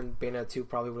Xbox One, Bayonetta 2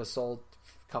 probably would have sold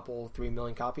a couple 3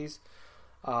 million copies.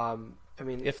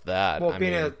 If that. Well,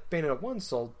 Bayonetta 1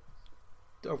 sold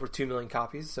over 2 million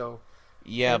copies, so...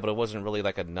 Yeah, but it wasn't really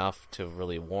enough to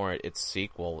really warrant its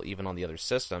sequel, even on the other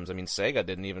systems. Sega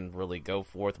didn't even really go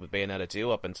forth with Bayonetta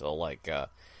 2 up until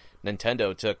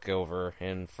Nintendo took over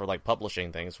and for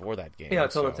publishing things for that game. Yeah,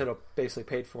 until Nintendo basically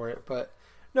paid for it. But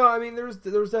no, there was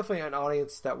definitely an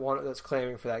audience that's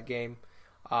clamoring for that game,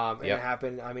 and it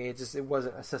happened. It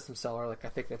wasn't a system seller I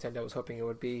think Nintendo was hoping it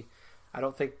would be. I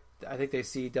think they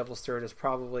see Devil's Third as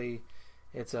probably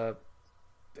it's a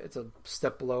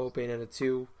step below Bayonetta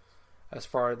 2. As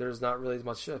far there's not really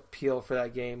much appeal for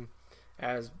that game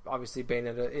as obviously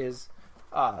Bayonetta is.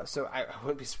 So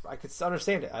I could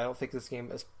understand it. I don't think this game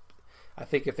is. I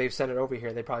think if they've sent it over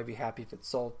here, they'd probably be happy if it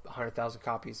sold 100,000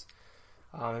 copies.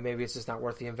 And maybe it's just not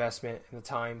worth the investment and the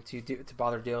time to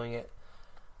bother doing it.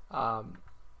 But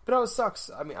no, it sucks.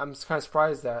 I'm kind of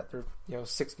surprised that they're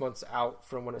 6 months out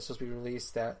from when it's supposed to be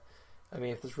released. That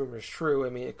if this rumor is true,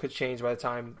 it could change by the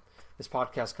time this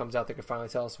podcast comes out. They could finally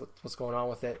tell us what's going on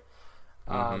with it.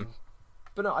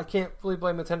 But no, I can't really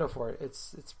blame Nintendo for it.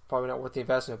 It's probably not worth the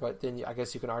investment. But then I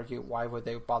guess you can argue, why would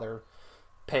they bother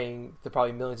paying the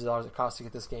probably millions of dollars it costs to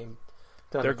get this game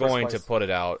done? They're going to put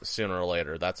it out sooner or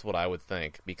later. That's what I would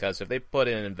think, because if they put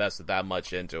in and invested that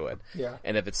much into it,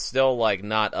 and if it's still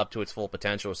not up to its full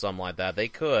potential or something like that, they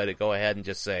could go ahead and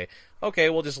just say, okay,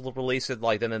 we'll just release it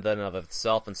then and then of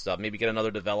itself and stuff. Maybe get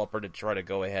another developer to try to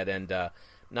go ahead and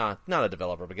not a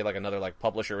developer, but get another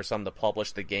publisher or something to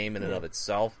publish the game in and of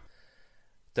itself,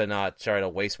 to not try to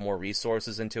waste more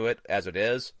resources into it as it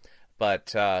is.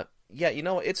 But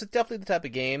it's definitely the type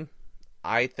of game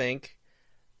I think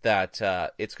that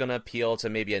it's going to appeal to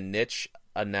maybe a niche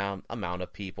amount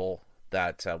of people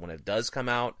that when it does come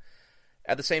out.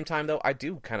 At the same time, though, I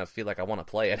do kind of feel like I want to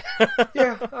play it.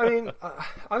 Yeah,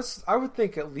 I would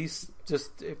think at least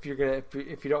just if you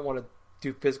don't want to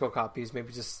do physical copies,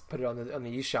 maybe just put it on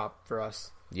the eShop for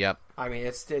us. Yep.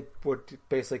 It would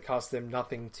basically cost them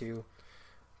nothing to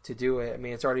do it.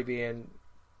 It's already being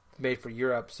made for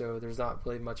Europe, so there's not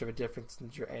really much of a difference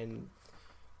in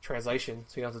translation,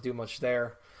 so you don't have to do much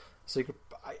there. So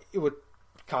it would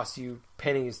cost you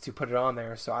pennies to put it on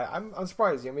there. So I'm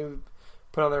surprised.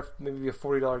 Put on there maybe a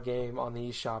 $40 game on the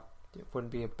eShop. It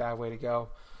wouldn't be a bad way to go.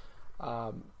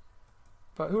 But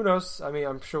but who knows? I mean,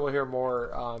 I'm sure we'll hear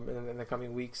more in the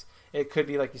coming weeks. It could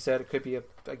be, like you said, it could be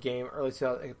a game early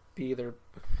 2000. It could be either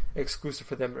exclusive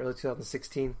for them early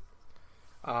 2016,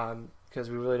 because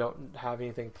we really don't have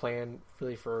anything planned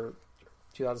really for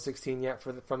 2016 yet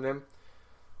from them.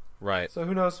 Right. So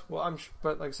who knows? Well,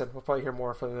 but like I said, we'll probably hear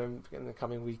more from them in the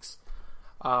coming weeks.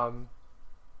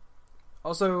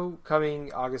 Also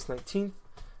coming August 19th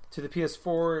to the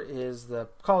PS4 is the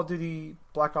Call of Duty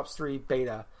Black Ops 3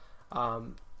 beta.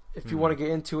 If you want to get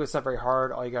into it, it's not very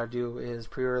hard. All you got to do is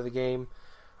pre-order the game,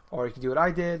 or you can do what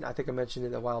I did. I think I mentioned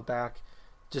it a while back.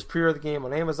 Just pre-order the game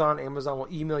on Amazon. Amazon will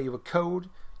email you a code.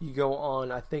 You go on,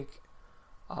 I don't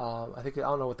know I can't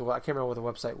remember what the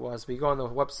website was, but you go on the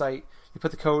website, you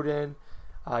put the code in,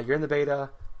 you're in the beta,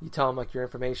 you tell them like your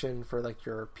information for like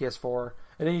your PS4,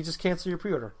 and then you just cancel your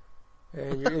pre-order,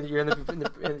 and you're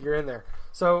in there.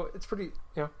 So it's pretty,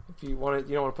 if you want to,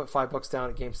 you don't want to put $5 down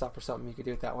at GameStop or something, you could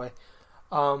do it that way.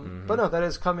 But no, that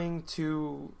is coming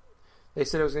to. They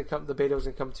said it was going to come. The beta was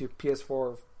going to come to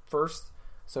PS4 first,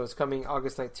 so it's coming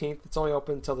August 19th. It's only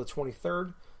open until the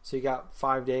 23rd, so you got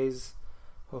 5 days.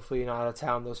 Hopefully you're not out of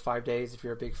town those 5 days if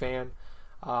you're a big fan.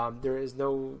 There is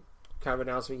no kind of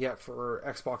announcement yet for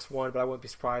Xbox One, but I wouldn't be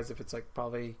surprised if it's like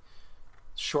probably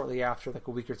shortly after, like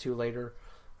a week or two later,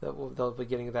 that they'll be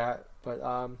getting that. But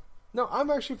no, I'm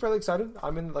actually fairly excited.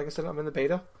 Like I said, I'm in the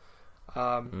beta.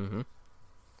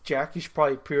 Jack, you should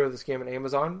probably pre-order this game on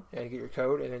Amazon and get your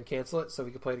code and then cancel it so we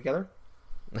can play together.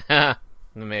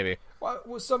 Maybe.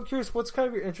 Well, so I'm curious, what's kind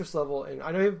of your interest level? And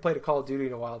I know you haven't played a Call of Duty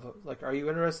in a while, but like, are you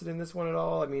interested in this one at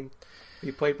all? I mean, have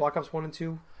you played Black Ops 1 and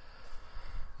 2?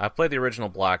 I played the original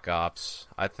Black Ops.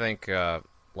 I think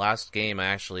last game I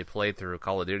actually played through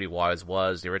Call of Duty-wise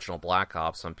was the original Black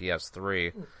Ops on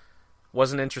PS3.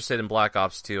 Wasn't interested in Black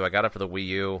Ops 2. I got it for the Wii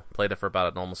U. Played it for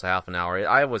about almost half an hour.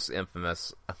 I was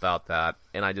infamous about that,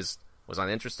 and I just was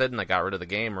uninterested, and I got rid of the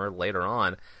game later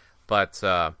on. But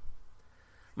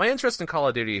my interest in Call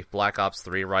of Duty Black Ops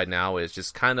 3 right now is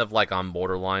just kind of like on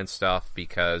borderline stuff,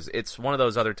 because it's one of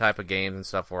those other type of games and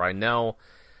stuff where I know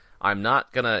I'm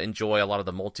not going to enjoy a lot of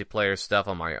the multiplayer stuff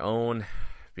on my own,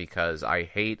 because I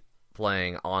hate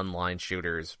playing online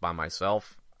shooters by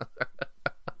myself.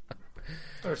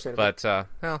 But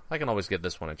I can always give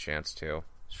this one a chance too.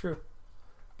 It's true.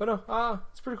 But no,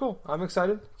 it's pretty cool. I'm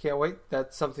excited. Can't wait.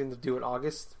 That's something to do in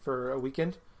August for a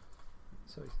weekend.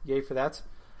 So yay for that.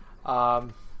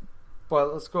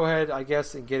 But let's go ahead, I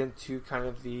guess, and get into kind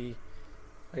of the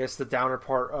downer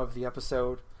part of the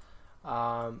episode.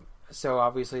 So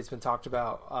obviously it's been talked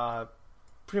about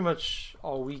pretty much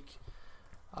all week.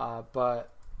 But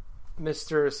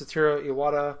Mr. Satoru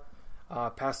Iwata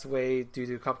passed away due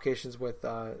to complications with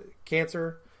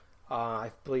cancer.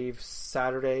 I believe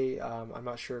Saturday. I'm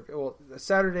not sure. Well,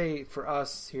 Saturday for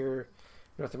us here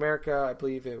in North America, I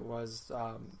believe it was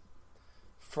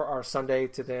for our Sunday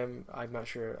to them. I'm not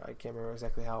sure. I can't remember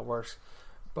exactly how it works.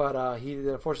 But he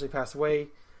unfortunately passed away.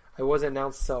 It wasn't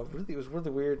announced until it was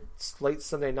really weird. Late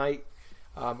Sunday night,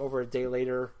 over a day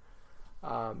later.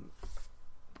 But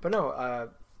no,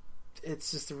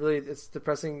 it's just it's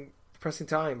depressing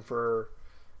time for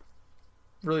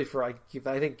I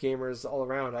think gamers all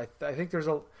around. I think there's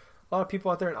a lot of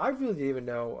people out there, and I really didn't even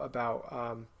know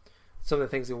about some of the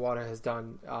things Iwata has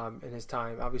done in his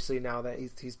time. Obviously, now that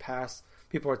he's passed,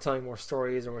 people are telling more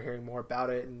stories, and we're hearing more about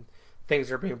it, and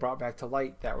things are being brought back to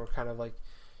light that were kind of like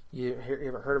you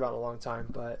haven't heard about in a long time.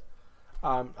 But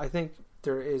I think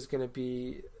there is going to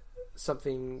be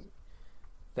something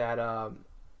that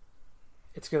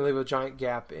it's going to leave a giant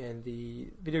gap in the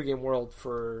video game world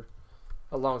for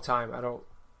a long time. I don't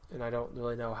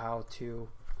really know how to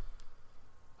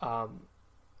how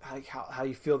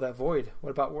you feel that void. What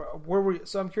about where were you?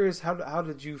 So I'm curious, how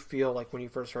did you feel like when you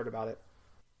first heard about it?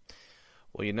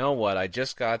 Well, you know what? I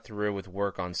just got through with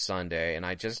work on Sunday, and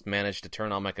I just managed to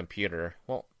turn on my computer.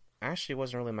 Well, actually, it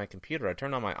wasn't really my computer. I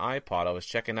turned on my iPod. I was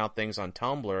checking out things on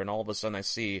Tumblr, and all of a sudden I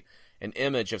see an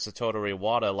image of Satoru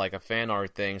Iwata, like a fan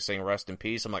art thing saying rest in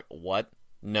peace. I'm like, what?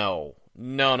 No.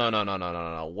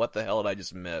 What the hell did I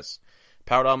just miss?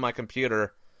 Powered on my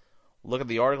computer, look at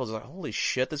the articles, like, holy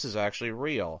shit, this is actually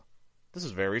real. This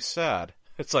is very sad.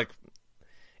 It's like,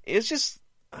 it's just,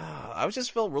 I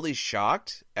just felt really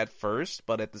shocked at first,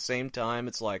 but at the same time,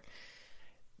 it's like,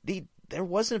 there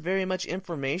wasn't very much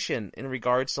information in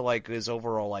regards to like his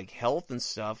overall like health and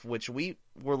stuff, which we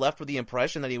were left with the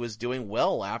impression that he was doing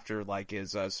well after like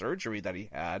his surgery that he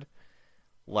had,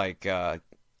 like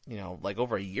like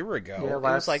over a year ago. Yeah, it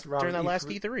was like during that last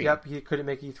E3. Yep, he couldn't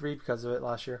make E3 because of it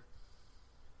last year.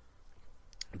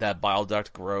 That bile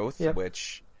duct growth, yep.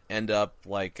 Which end up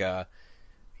like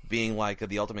being like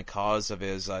the ultimate cause of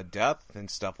his death and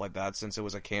stuff like that, since it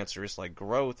was a cancerous like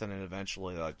growth, and it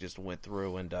eventually like just went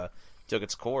through and took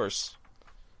its course.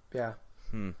 Yeah.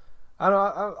 I don't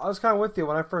know. I was kind of with you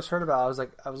when I first heard about it.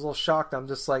 I was a little shocked. I was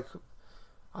just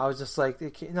like,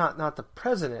 not the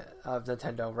president of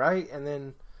Nintendo, right? And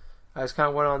then I just kind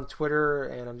of went on Twitter,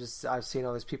 and I've seen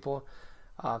all these people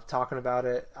talking about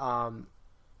it. And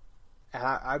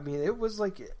I mean, it was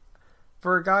like,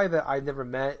 for a guy that I'd never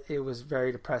met, it was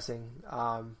very depressing.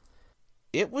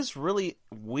 It was really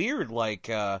weird, like,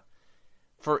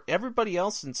 for everybody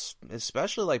else, and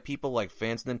especially like people like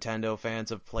fans of Nintendo,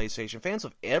 fans of PlayStation, fans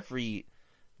of every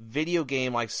video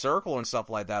game like circle and stuff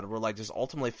like that, were like just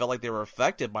ultimately felt like they were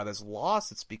affected by this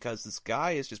loss. It's because this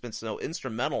guy has just been so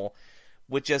instrumental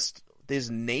with just his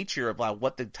nature of like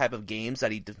what the type of games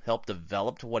that he helped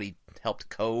develop, what he helped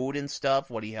code and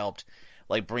stuff, what he helped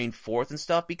like bring forth and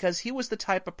stuff, because he was the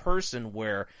type of person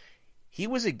where he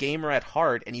was a gamer at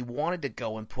heart, and he wanted to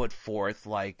go and put forth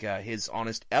like his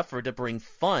honest effort to bring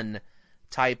fun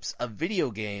types of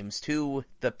video games to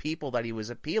the people that he was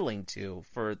appealing to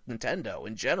for Nintendo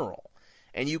in general.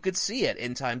 And you could see it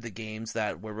in time the games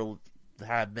that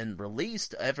have been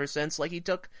released ever since like he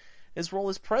took his role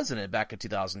as president back in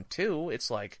 2002. It's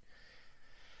like,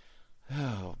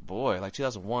 oh boy, like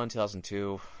 2001,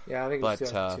 2002. Yeah, I think it was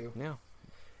 2002. Yeah.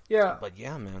 Yeah. But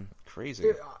yeah, man,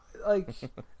 crazy. Like,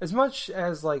 as much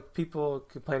as like people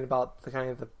complain about the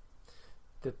kind of the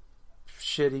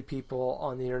shitty people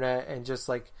on the internet, and just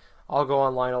like I'll go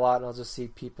online a lot and I'll just see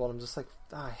people and I'm just like,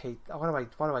 I hate, why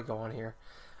do I go on here?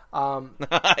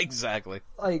 Exactly.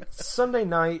 Like Sunday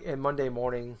night and Monday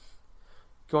morning,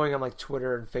 going on like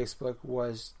Twitter and Facebook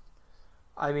was,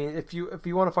 I mean, if you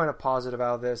want to find a positive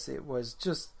out of this, it was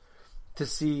just to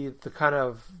see the kind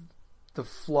of the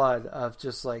flood of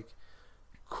just like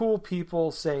cool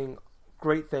people saying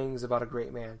great things about a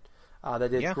great man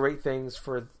that did great things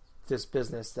for this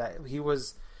business. That he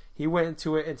went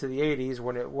into the 80s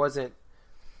when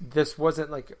this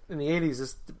wasn't like in the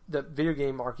 80s. The video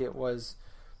game market was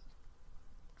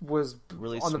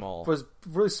really small. Was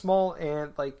really small,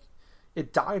 and like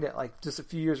it died at like just a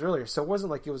few years earlier. So it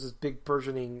wasn't like it was this big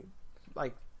burgeoning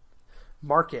like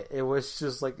market. It was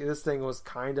just like this thing was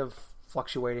kind of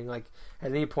fluctuating. Like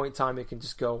at any point in time, it can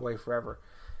just go away forever.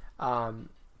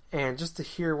 And just to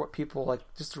hear what people like,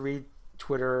 just to read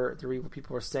Twitter, to read what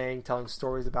people are saying, telling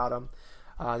stories about them,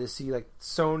 to see like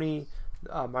Sony,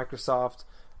 Microsoft,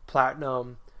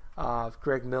 Platinum,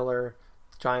 Greg Miller,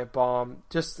 Giant Bomb,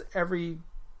 just every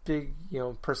big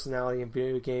personality in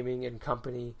video gaming and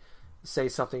company say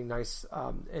something nice,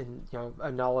 and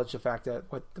acknowledge the fact that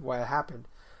what happened,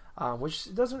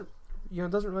 which doesn't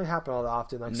really happen all that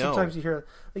often. Like sometimes you hear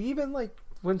like even like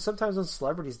when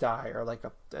celebrities die, or like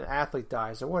an athlete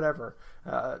dies, or whatever,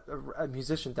 a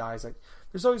musician dies, like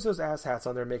there's always those asshats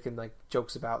on there making like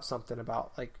jokes about something,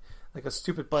 about like a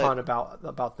stupid pun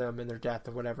about them and their death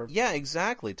or whatever. Yeah,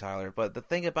 exactly, Tyler. But the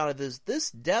thing about it is, this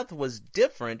death was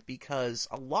different because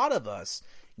a lot of us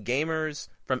gamers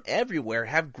from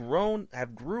everywhere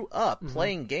grew up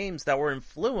playing games that were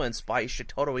influenced by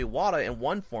Satoru Iwata in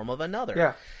one form or another.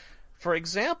 Yeah. For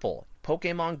example,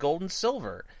 Pokemon Gold and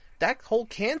Silver. That whole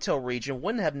Kanto region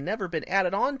wouldn't have never been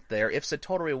added on there if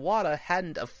Satoru Iwata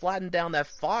hadn't flattened down that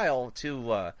file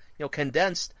to,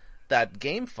 condensed that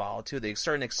game file to the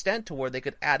certain extent to where they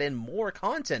could add in more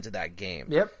content to that game.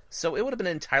 Yep. So it would have been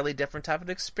an entirely different type of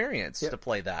experience to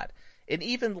play that. And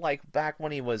even like back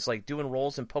when he was like doing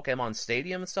roles in Pokemon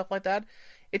Stadium and stuff like that,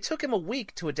 it took him a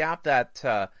week to adapt that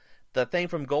the thing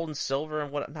from Gold and Silver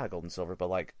and not Gold and Silver, but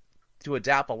like to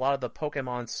adapt a lot of the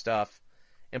Pokemon stuff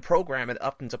and program it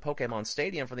up into Pokemon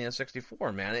Stadium for the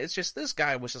N64, man. It's just, this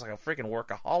guy was just like a freaking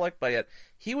workaholic, but yet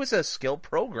he was a skilled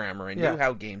programmer and knew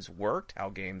how games worked, how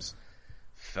games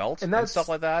felt, and stuff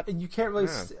like that. And you can't really,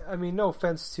 I mean, no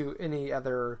offense to any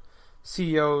other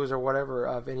CEOs or whatever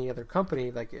of any other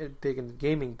company, like big in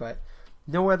gaming, but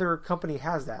no other company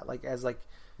has that. Like, as like,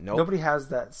 nobody has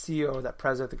that CEO, that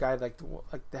president, the guy like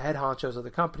the head honchos of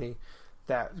the company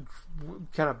that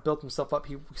kind of built himself up.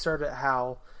 He started at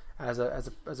HAL as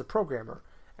a programmer,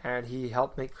 and he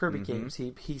helped make Kirby games.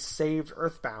 He saved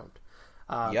Earthbound.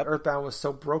 Earthbound was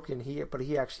so broken. He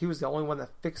was the only one that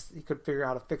he could figure out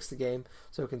how to fix the game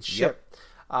so it can ship.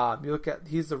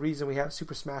 He's the reason we have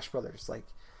Super Smash Brothers. Like,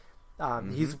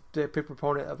 he's the big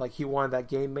proponent of like, he wanted that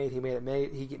game made. He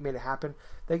made it happen.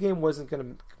 That game wasn't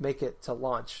going to make it to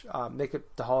launch, make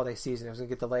it the holiday season. It was going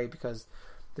to get delayed because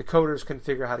the coders couldn't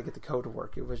figure out how to get the code to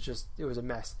work. It was a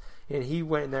mess. And he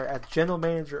went in there as general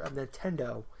manager of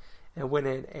Nintendo and went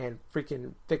in and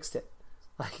freaking fixed it.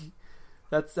 Like,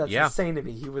 That's insane to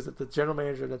me. He was the general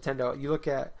manager of Nintendo.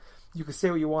 You can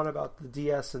say what you want about the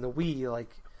DS and the Wii,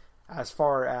 like as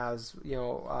far as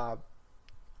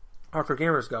hardcore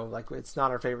gamers go, like it's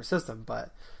not our favorite system.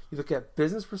 But you look at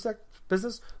business,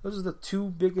 those are the two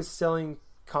biggest selling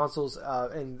consoles,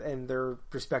 and they're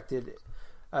respected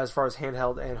as far as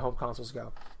handheld and home consoles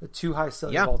go. The two highest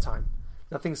selling of all time.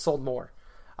 Nothing sold more.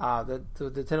 The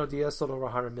Nintendo DS sold over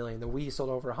 100 million. The Wii sold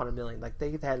over 100 million. Like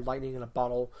they had lightning in a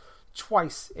bottle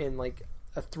twice in like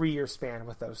a 3-year span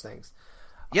with those things.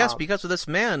 Yes, because of this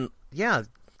man,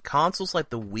 consoles like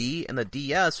the Wii and the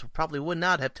DS probably would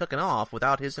not have taken off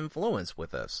without his influence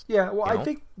with this. Yeah, well, I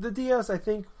think the DS,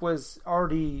 was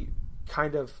already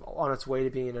kind of on its way to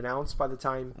being announced by the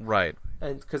time. Right.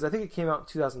 And because I think it came out in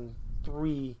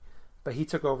 2003, but he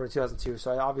took over in 2002,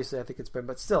 so I think it's been,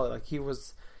 but still, like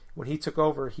when he took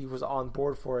over, he was on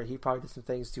board for it. He probably did some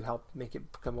things to help make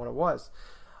it become what it was.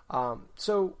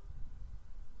 So,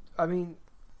 I mean,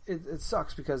 it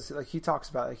sucks because like he talks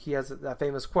about, like, he has that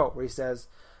famous quote where he says,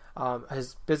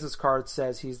 his business card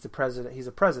says he's the president. He's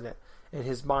a president. In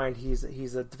his mind, he's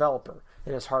a developer.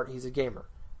 In his heart, he's a gamer.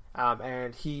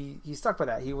 And he stuck by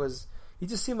that. He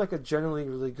just seemed like a generally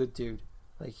really good dude.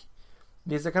 Like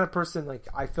he's the kind of person, like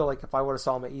I feel like if I would have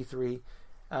saw him at E3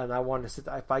 and I wanted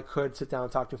to if I could sit down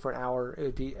and talk to him for an hour, it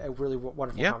would be a really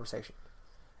wonderful conversation.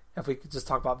 If we could just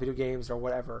talk about video games or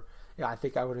whatever, I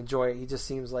think I would enjoy it. He just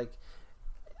seems like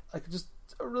just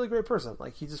a really great person.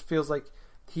 Like he just feels like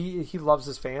he loves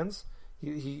his fans.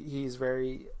 He's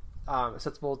very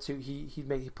sensible to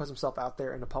he puts himself out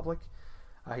there in the public.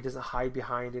 He doesn't hide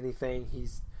behind anything.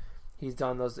 He's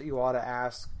done those Iwata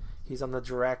asks. He's on the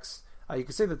directs. You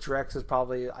could say the directs is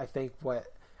probably, I think, what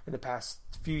in the past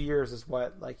few years is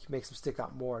what like makes him stick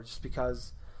out more, just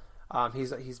because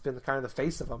he's been kind of the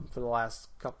face of them for the last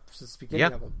couple since the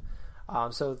beginning of them. I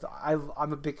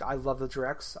love the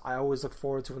directs. I always look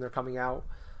forward to when they're coming out.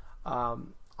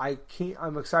 I'm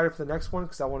excited for the next one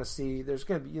because I want to see. There's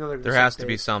going to be, there has to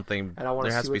be something. And I want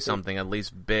there to has to be something at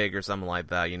least big or something like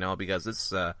that, because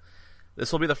this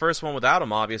will be the first one without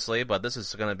him, obviously. But this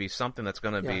is going to be something that's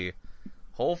going to be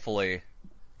hopefully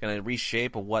going to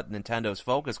reshape what Nintendo's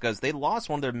focus, because they lost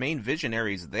one of their main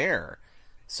visionaries there.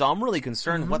 So I'm really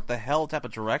concerned what the hell type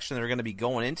of direction they're going to be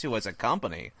going into as a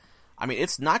company. I mean,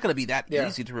 it's not going to be that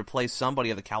easy to replace somebody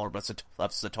of the caliber of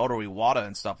Satoru Iwata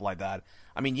and stuff like that.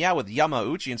 I mean, with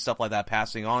Yamauchi and stuff like that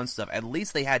passing on and stuff, at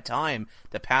least they had time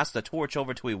to pass the torch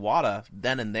over to Iwata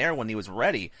then and there when he was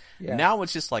ready. Yeah. Now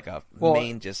it's just like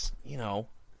it's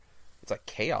like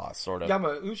chaos, sort of.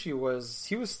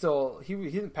 Yamauchi he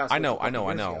didn't pass away. I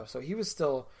know. So he was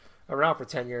still around for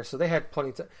 10 years, so they had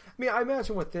plenty to. I mean, I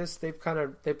imagine with this, they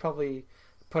probably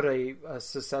put a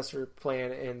successor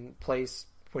plan in place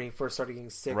when he first started getting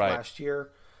sick last year.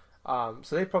 So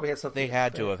they probably had something. They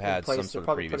had to have had some sort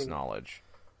of previous knowledge.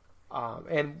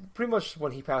 And pretty much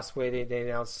when he passed away, they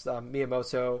announced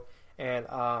Miyamoto and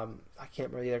I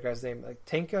can't remember the other guy's name, like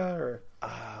Tenka or.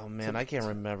 Oh man, I can't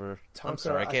remember. I'm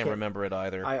sorry, I can't remember it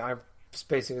either. I'm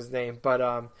spacing his name,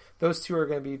 but those two are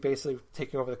going to be basically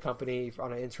taking over the company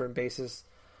on an interim basis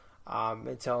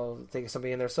until they get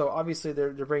somebody in there. So obviously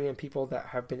they're bringing in people that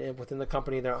have been within the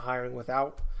company. They're not hiring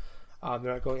without. They're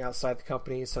not going outside the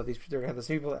company. So they're going to have these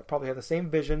people that probably have the same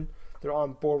vision. They're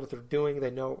on board with what they're doing.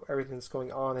 They know everything that's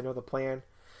going on. They know the plan.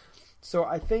 So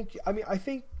I think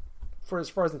for as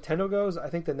far as Nintendo goes, I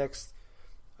think the next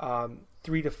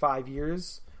 3 to 5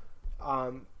 years,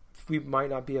 we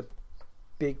might not be a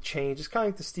big change. It's kind of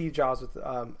like the Steve Jobs with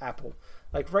Apple.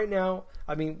 Like right now,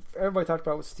 I mean, everybody talked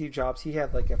about with Steve Jobs, he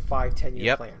had like a 5-10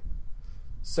 year plan.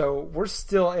 So we're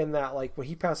still in that, like when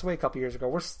he passed away a couple years ago,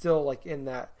 we're still like in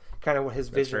that kind of what his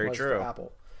vision was for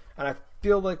Apple. And I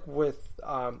feel like with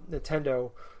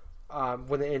Nintendo,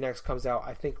 when the NX comes out,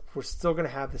 I think we're still going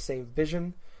to have the same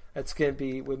vision. It's going to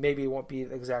be, maybe it won't be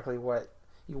exactly what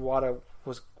Iwata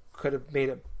could have made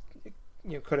it.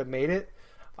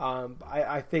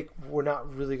 I think we're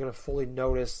not really going to fully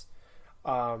notice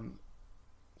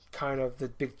kind of the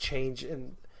big change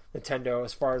in Nintendo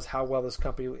as far as how well this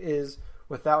company is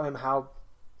without him, how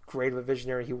great of a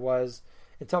visionary he was,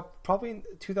 until probably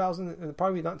 2000, and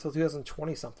probably not until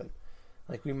 2020 something.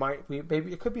 Like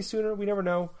maybe it could be sooner, we never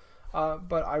know.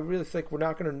 But I really think we're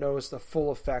not going to notice the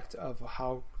full effect of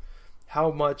how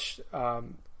much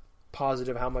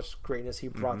positive, how much greatness he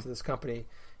brought to this company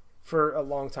for a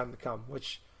long time to come.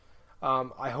 Which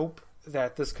I hope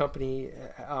that this company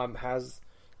has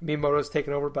Miyamoto's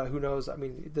taken over, but who knows? I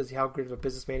mean, how great of a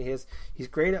businessman he is. He's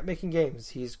great at making games.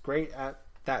 He's great at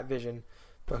that vision,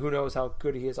 but who knows how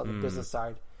good he is on the business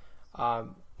side.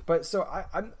 But so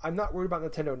I'm not worried about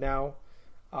Nintendo now.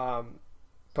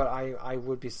 but I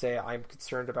would be say I'm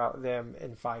concerned about them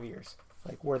in 5 years.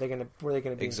 Like, where are they gonna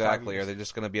be exactly? In 5 years? Are they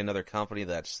just gonna be another company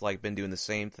that's like been doing the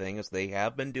same thing as they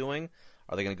have been doing?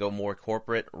 Are they gonna go more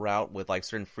corporate route with like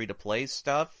certain free to play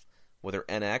stuff with their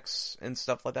NX and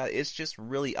stuff like that? It's just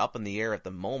really up in the air at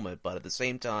the moment. But at the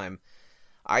same time,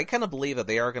 I kind of believe that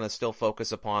they are gonna still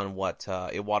focus upon what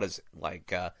Iwata's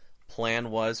like plan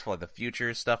was for like the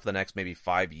future stuff for the next maybe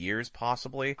 5 years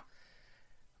possibly.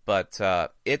 But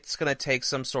it's going to take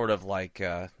some sort of like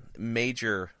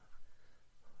major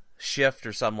shift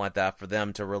or something like that for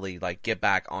them to really like get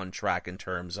back on track in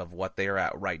terms of what they're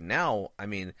at right now. I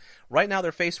mean, right now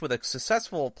they're faced with a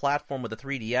successful platform with the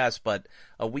 3DS, but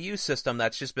a Wii U system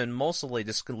that's just been mostly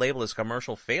just labeled as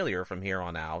commercial failure from here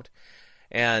on out.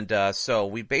 And so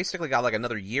we basically got like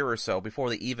another year or so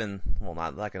before they even, well,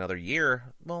 not like another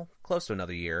year, well, close to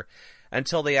another year,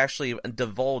 until they actually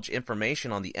divulge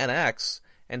information on the NX.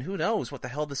 And who knows what the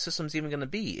hell the system's even going to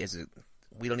be? Is it?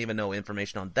 We don't even know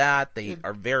information on that. They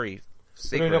are very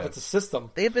secretive. We don't know if it's a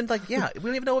system. They've been like, yeah, we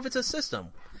don't even know if it's a system.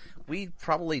 We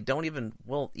probably don't even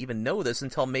know this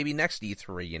until maybe next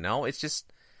E3. You know, it's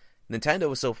just Nintendo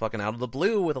was so fucking out of the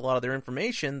blue with a lot of their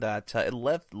information that it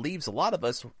leaves a lot of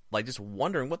us like just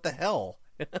wondering what the hell.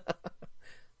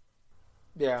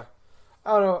 Yeah,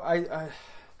 I don't know. I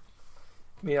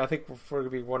mean, I think we're going to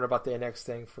be wondering about the NX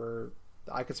thing for.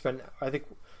 I think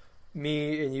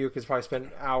me and you could probably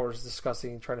spend hours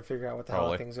discussing, trying to figure out what the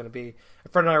hell that thing's going to be. A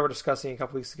friend and I were discussing a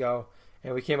couple weeks ago,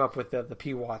 and we came up with the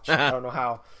P Watch. I don't know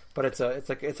how, but it's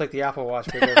like the Apple Watch,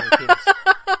 but it goes in your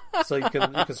penis. So you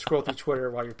can scroll through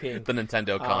Twitter while you're peeing. The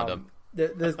Nintendo condom.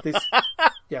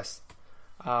 Yes,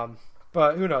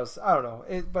 but who knows? I don't know.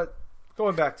 But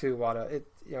going back to Iwata,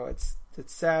 it's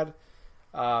sad.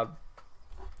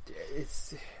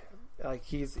 It's like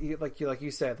like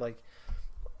you said, like.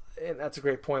 And that's a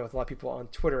great point with a lot of people on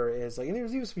Twitter is like, and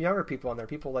there's even some younger people on there.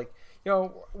 People like,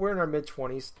 we're in our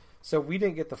mid-20s, so we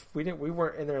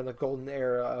weren't in there in the golden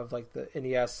era of like the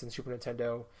NES and Super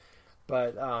Nintendo,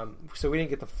 but so we didn't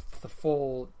get the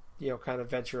full kind of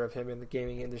venture of him in the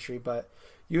gaming industry. But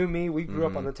you and me, we grew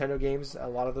up on Nintendo games. A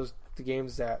lot of the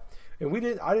games that, and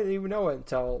I didn't even know it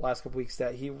until last couple weeks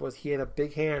that he had a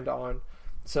big hand on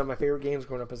some of my favorite games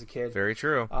growing up as a kid. Very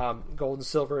true. Gold and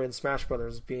Silver and Smash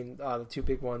Brothers being the two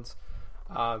big ones.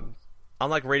 I'm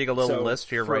like reading a little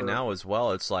list here right now as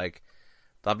well. It's like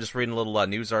I'm just reading a little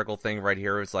news article thing right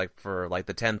here. It's like for like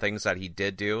the 10 things that he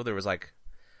did do. There was like,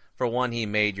 for one, he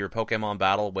made your Pokemon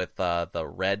battle with the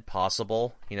red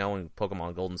possible. In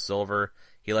Pokemon Gold and Silver,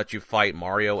 he let you fight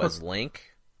Mario as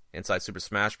Link inside Super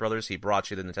Smash Brothers. He brought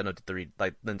you the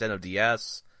Nintendo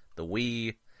DS, the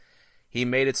Wii. He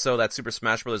made it so that Super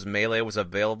Smash Bros. Melee was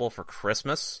available for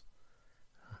Christmas.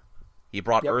 He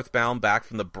brought Earthbound back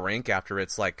from the brink after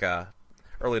its like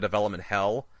early development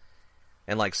hell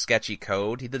and like sketchy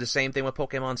code. He did the same thing with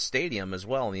Pokemon Stadium as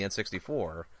well in the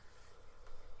N64.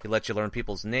 He let you learn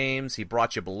people's names. He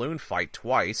brought you Balloon Fight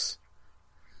twice.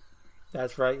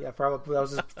 That's right. Yeah, probably that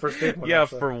was his first big one. Yeah,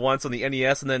 actually. For once on the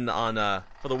NES and then on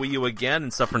for the Wii U again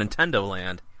and stuff for Nintendo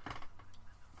Land,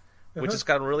 which has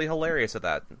gotten really hilarious at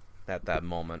that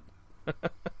moment.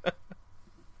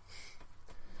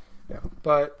 Yeah,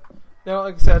 but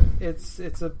like I said, it's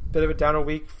a bit of a downer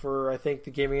week for I think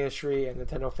the gaming industry and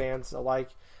Nintendo fans alike.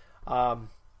 I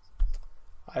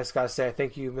just gotta say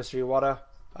thank you, Mr.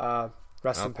 Iwata.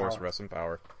 Rest in power. Of course, rest in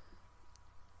power.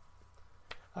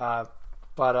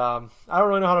 But I don't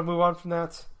really know how to move on from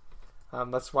that.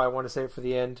 That's why I want to save it for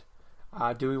the end.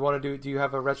 Do you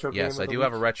have a retro game? Yes, I do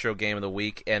have a retro game of the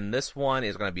week, and this one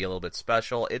is going to be a little bit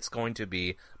special. It's going to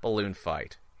be Balloon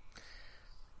Fight.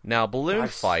 Now, Balloon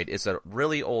Fight is a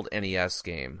really old NES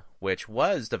game, which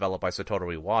was developed by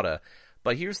Satoru Iwata.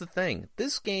 But here's the thing.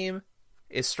 This game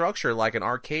is structured like an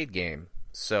arcade game,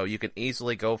 so you can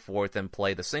easily go forth and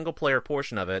play the single-player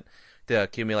portion of it to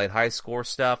accumulate high score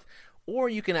stuff, or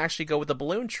you can actually go with the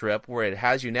balloon trip where it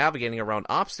has you navigating around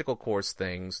obstacle course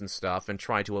things and stuff and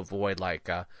trying to avoid like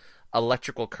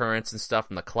electrical currents and stuff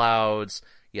from the clouds.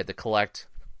 You had to collect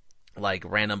like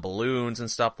random balloons and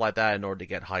stuff like that in order to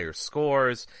get higher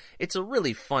scores. It's a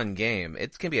really fun game.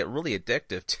 It can be really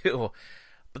addictive too.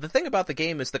 But the thing about the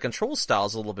game is the control style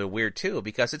is a little bit weird too,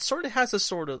 because it sort of has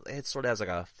like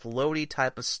a floaty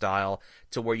type of style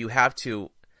to where you have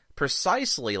to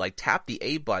precisely like tap the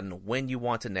A button when you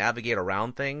want to navigate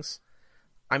around things.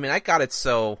 I mean, I got it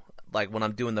so like when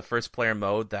I'm doing the first player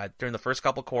mode that during the first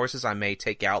couple courses I may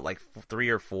take out like 3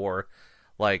 or 4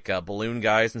 like balloon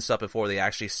guys and stuff before they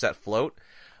actually set float.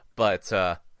 But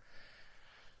the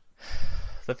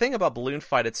thing about Balloon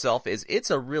Fight itself is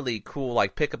it's a really cool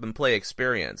like pick up and play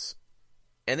experience.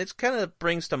 And it kind of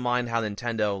brings to mind how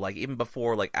Nintendo, like even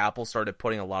before like Apple started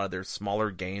putting a lot of their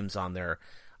smaller games on their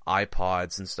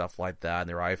iPods and stuff like that and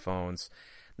their iPhones,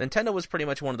 Nintendo was pretty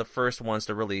much one of the first ones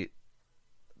to really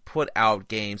put out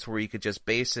games where you could just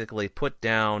basically put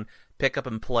down, pick up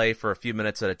and play for a few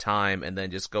minutes at a time, and then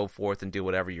just go forth and do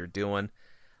whatever you're doing.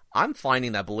 I'm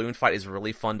finding that Balloon Fight is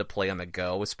really fun to play on the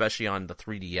go, especially on the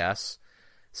 3DS.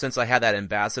 Since I had that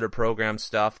Ambassador Program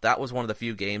stuff, that was one of the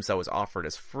few games that was offered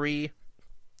as free.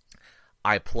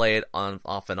 I play it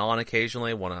off and on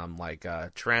occasionally when I'm like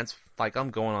I'm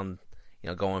going on,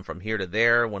 going from here to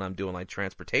there when I'm doing like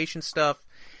transportation stuff.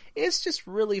 It's just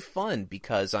really fun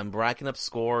because I'm racking up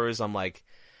scores. I'm like,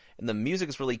 and the music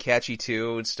is really catchy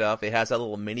too and stuff. It has that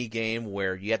little mini game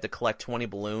where you have to collect 20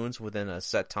 balloons within a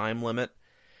set time limit.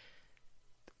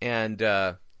 And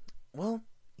that's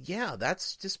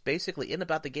just basically it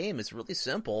about the game. It's really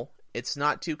simple. It's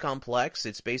not too complex.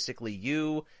 It's basically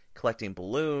you collecting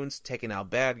balloons, taking out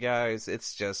bad guys.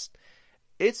 It's just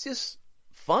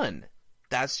fun.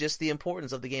 That's just the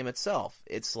importance of the game itself.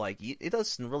 It's like, it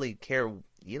doesn't really care,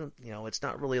 it's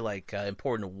not really like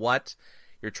important what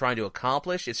you're trying to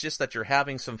accomplish. It's just that you're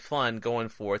having some fun going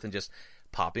forth and just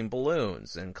popping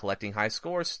balloons and collecting high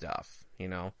score stuff,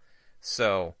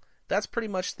 So, that's pretty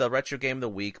much the retro game of the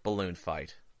week, Balloon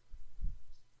Fight.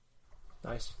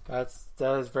 Nice. That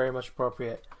is very much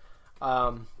appropriate.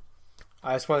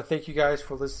 I just want to thank you guys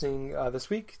for listening this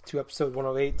week to episode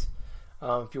 108.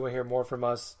 If you want to hear more from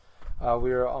us,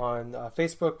 we are on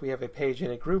Facebook. We have a page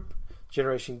and a group,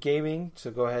 Generation Gaming. So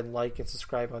go ahead and like and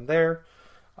subscribe on there.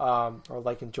 Or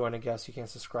like and join, I guess. You can't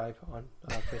subscribe on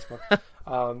Facebook.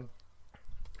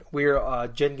 We're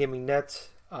Gen Gaming Net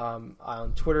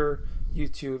on Twitter,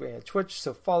 YouTube, and Twitch.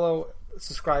 So follow,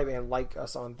 subscribe, and like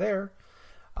us on there.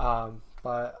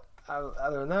 But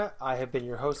other than that, I have been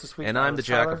your host this week. And I'm the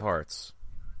Jack of Hearts.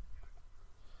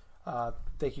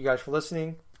 Thank you guys for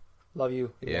listening. Love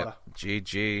you. Yeah.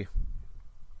 GG.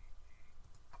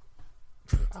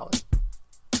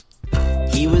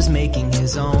 He was making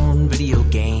his own video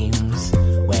games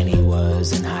when he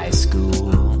was in high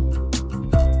school,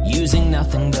 using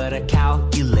nothing but a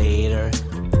calculator.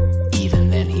 Even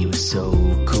then he was so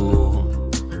cool.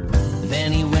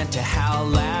 Then he went to HAL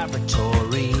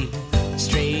Laboratory,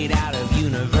 straight out of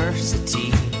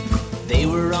university. They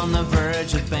were on the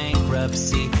verge of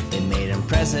bankruptcy. They made him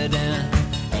president,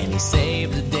 and he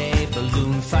saved the day.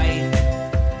 Balloon Fight,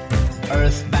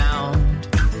 Earthbound,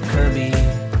 Kirby,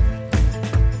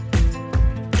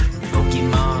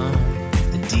 Pokemon,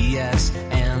 the DS,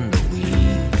 and the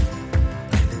Wii.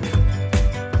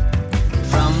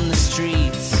 From the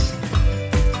streets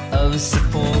of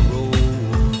Sapporo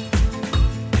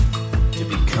to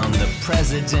become the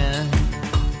president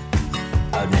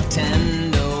of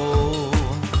Nintendo,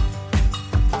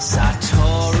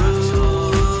 Satoru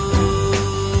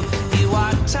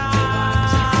Iwata.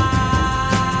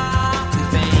 We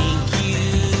thank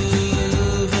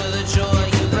you for the joy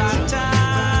you brought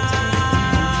us.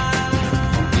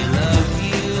 We love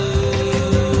you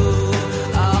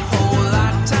a whole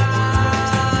lot.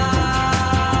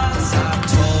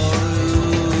 Satoru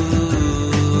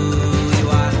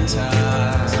Iwata.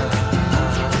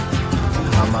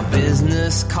 On my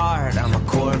business card, I'm a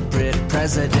corporate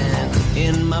president.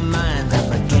 In my mind,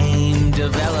 I'm a game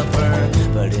developer,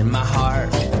 but in my heart,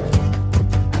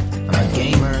 I'm a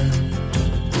gamer.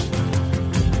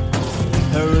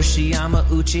 Hiroshi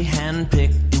Yamauchi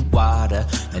handpicked Iwata.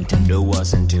 Nintendo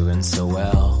wasn't doing so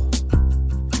well,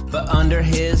 but under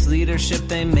his leadership,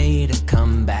 they made a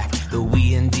comeback. The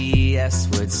Wii and DS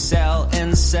would sell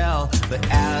and sell, but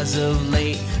as of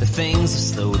late, the things have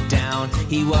slowed down.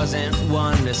 He wasn't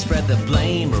one to spread the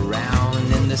blame around.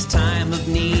 In this time of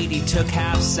need, he took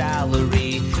half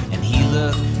salary, and he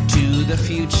looked to the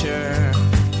future.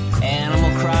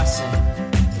 Animal Crossing,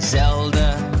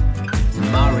 Zelda,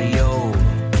 Mario.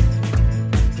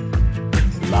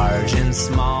 Large and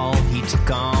small, he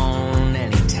took on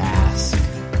any task.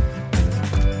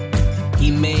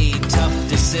 He made tough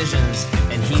decisions,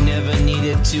 and he never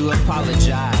needed to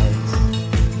apologize.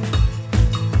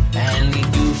 And he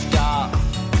goofed off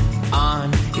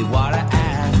on Iwata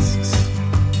Asks.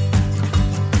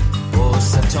 Oh,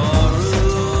 Satoru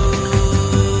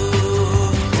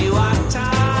Iwata,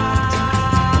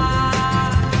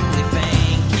 we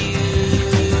thank you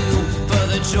for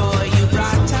the joy you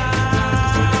brought us.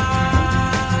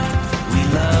 We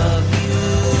love you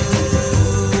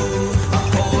a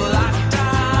whole lot.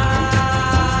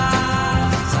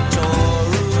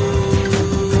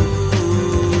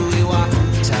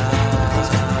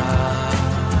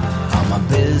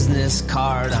 Business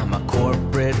card, I'm a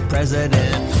corporate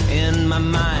president. In my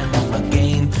mind, I'm a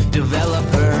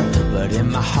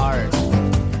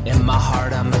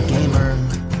heart, I'm a gamer.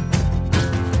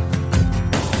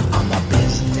 I'm a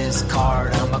business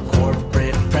card, I'm a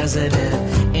corporate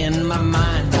president.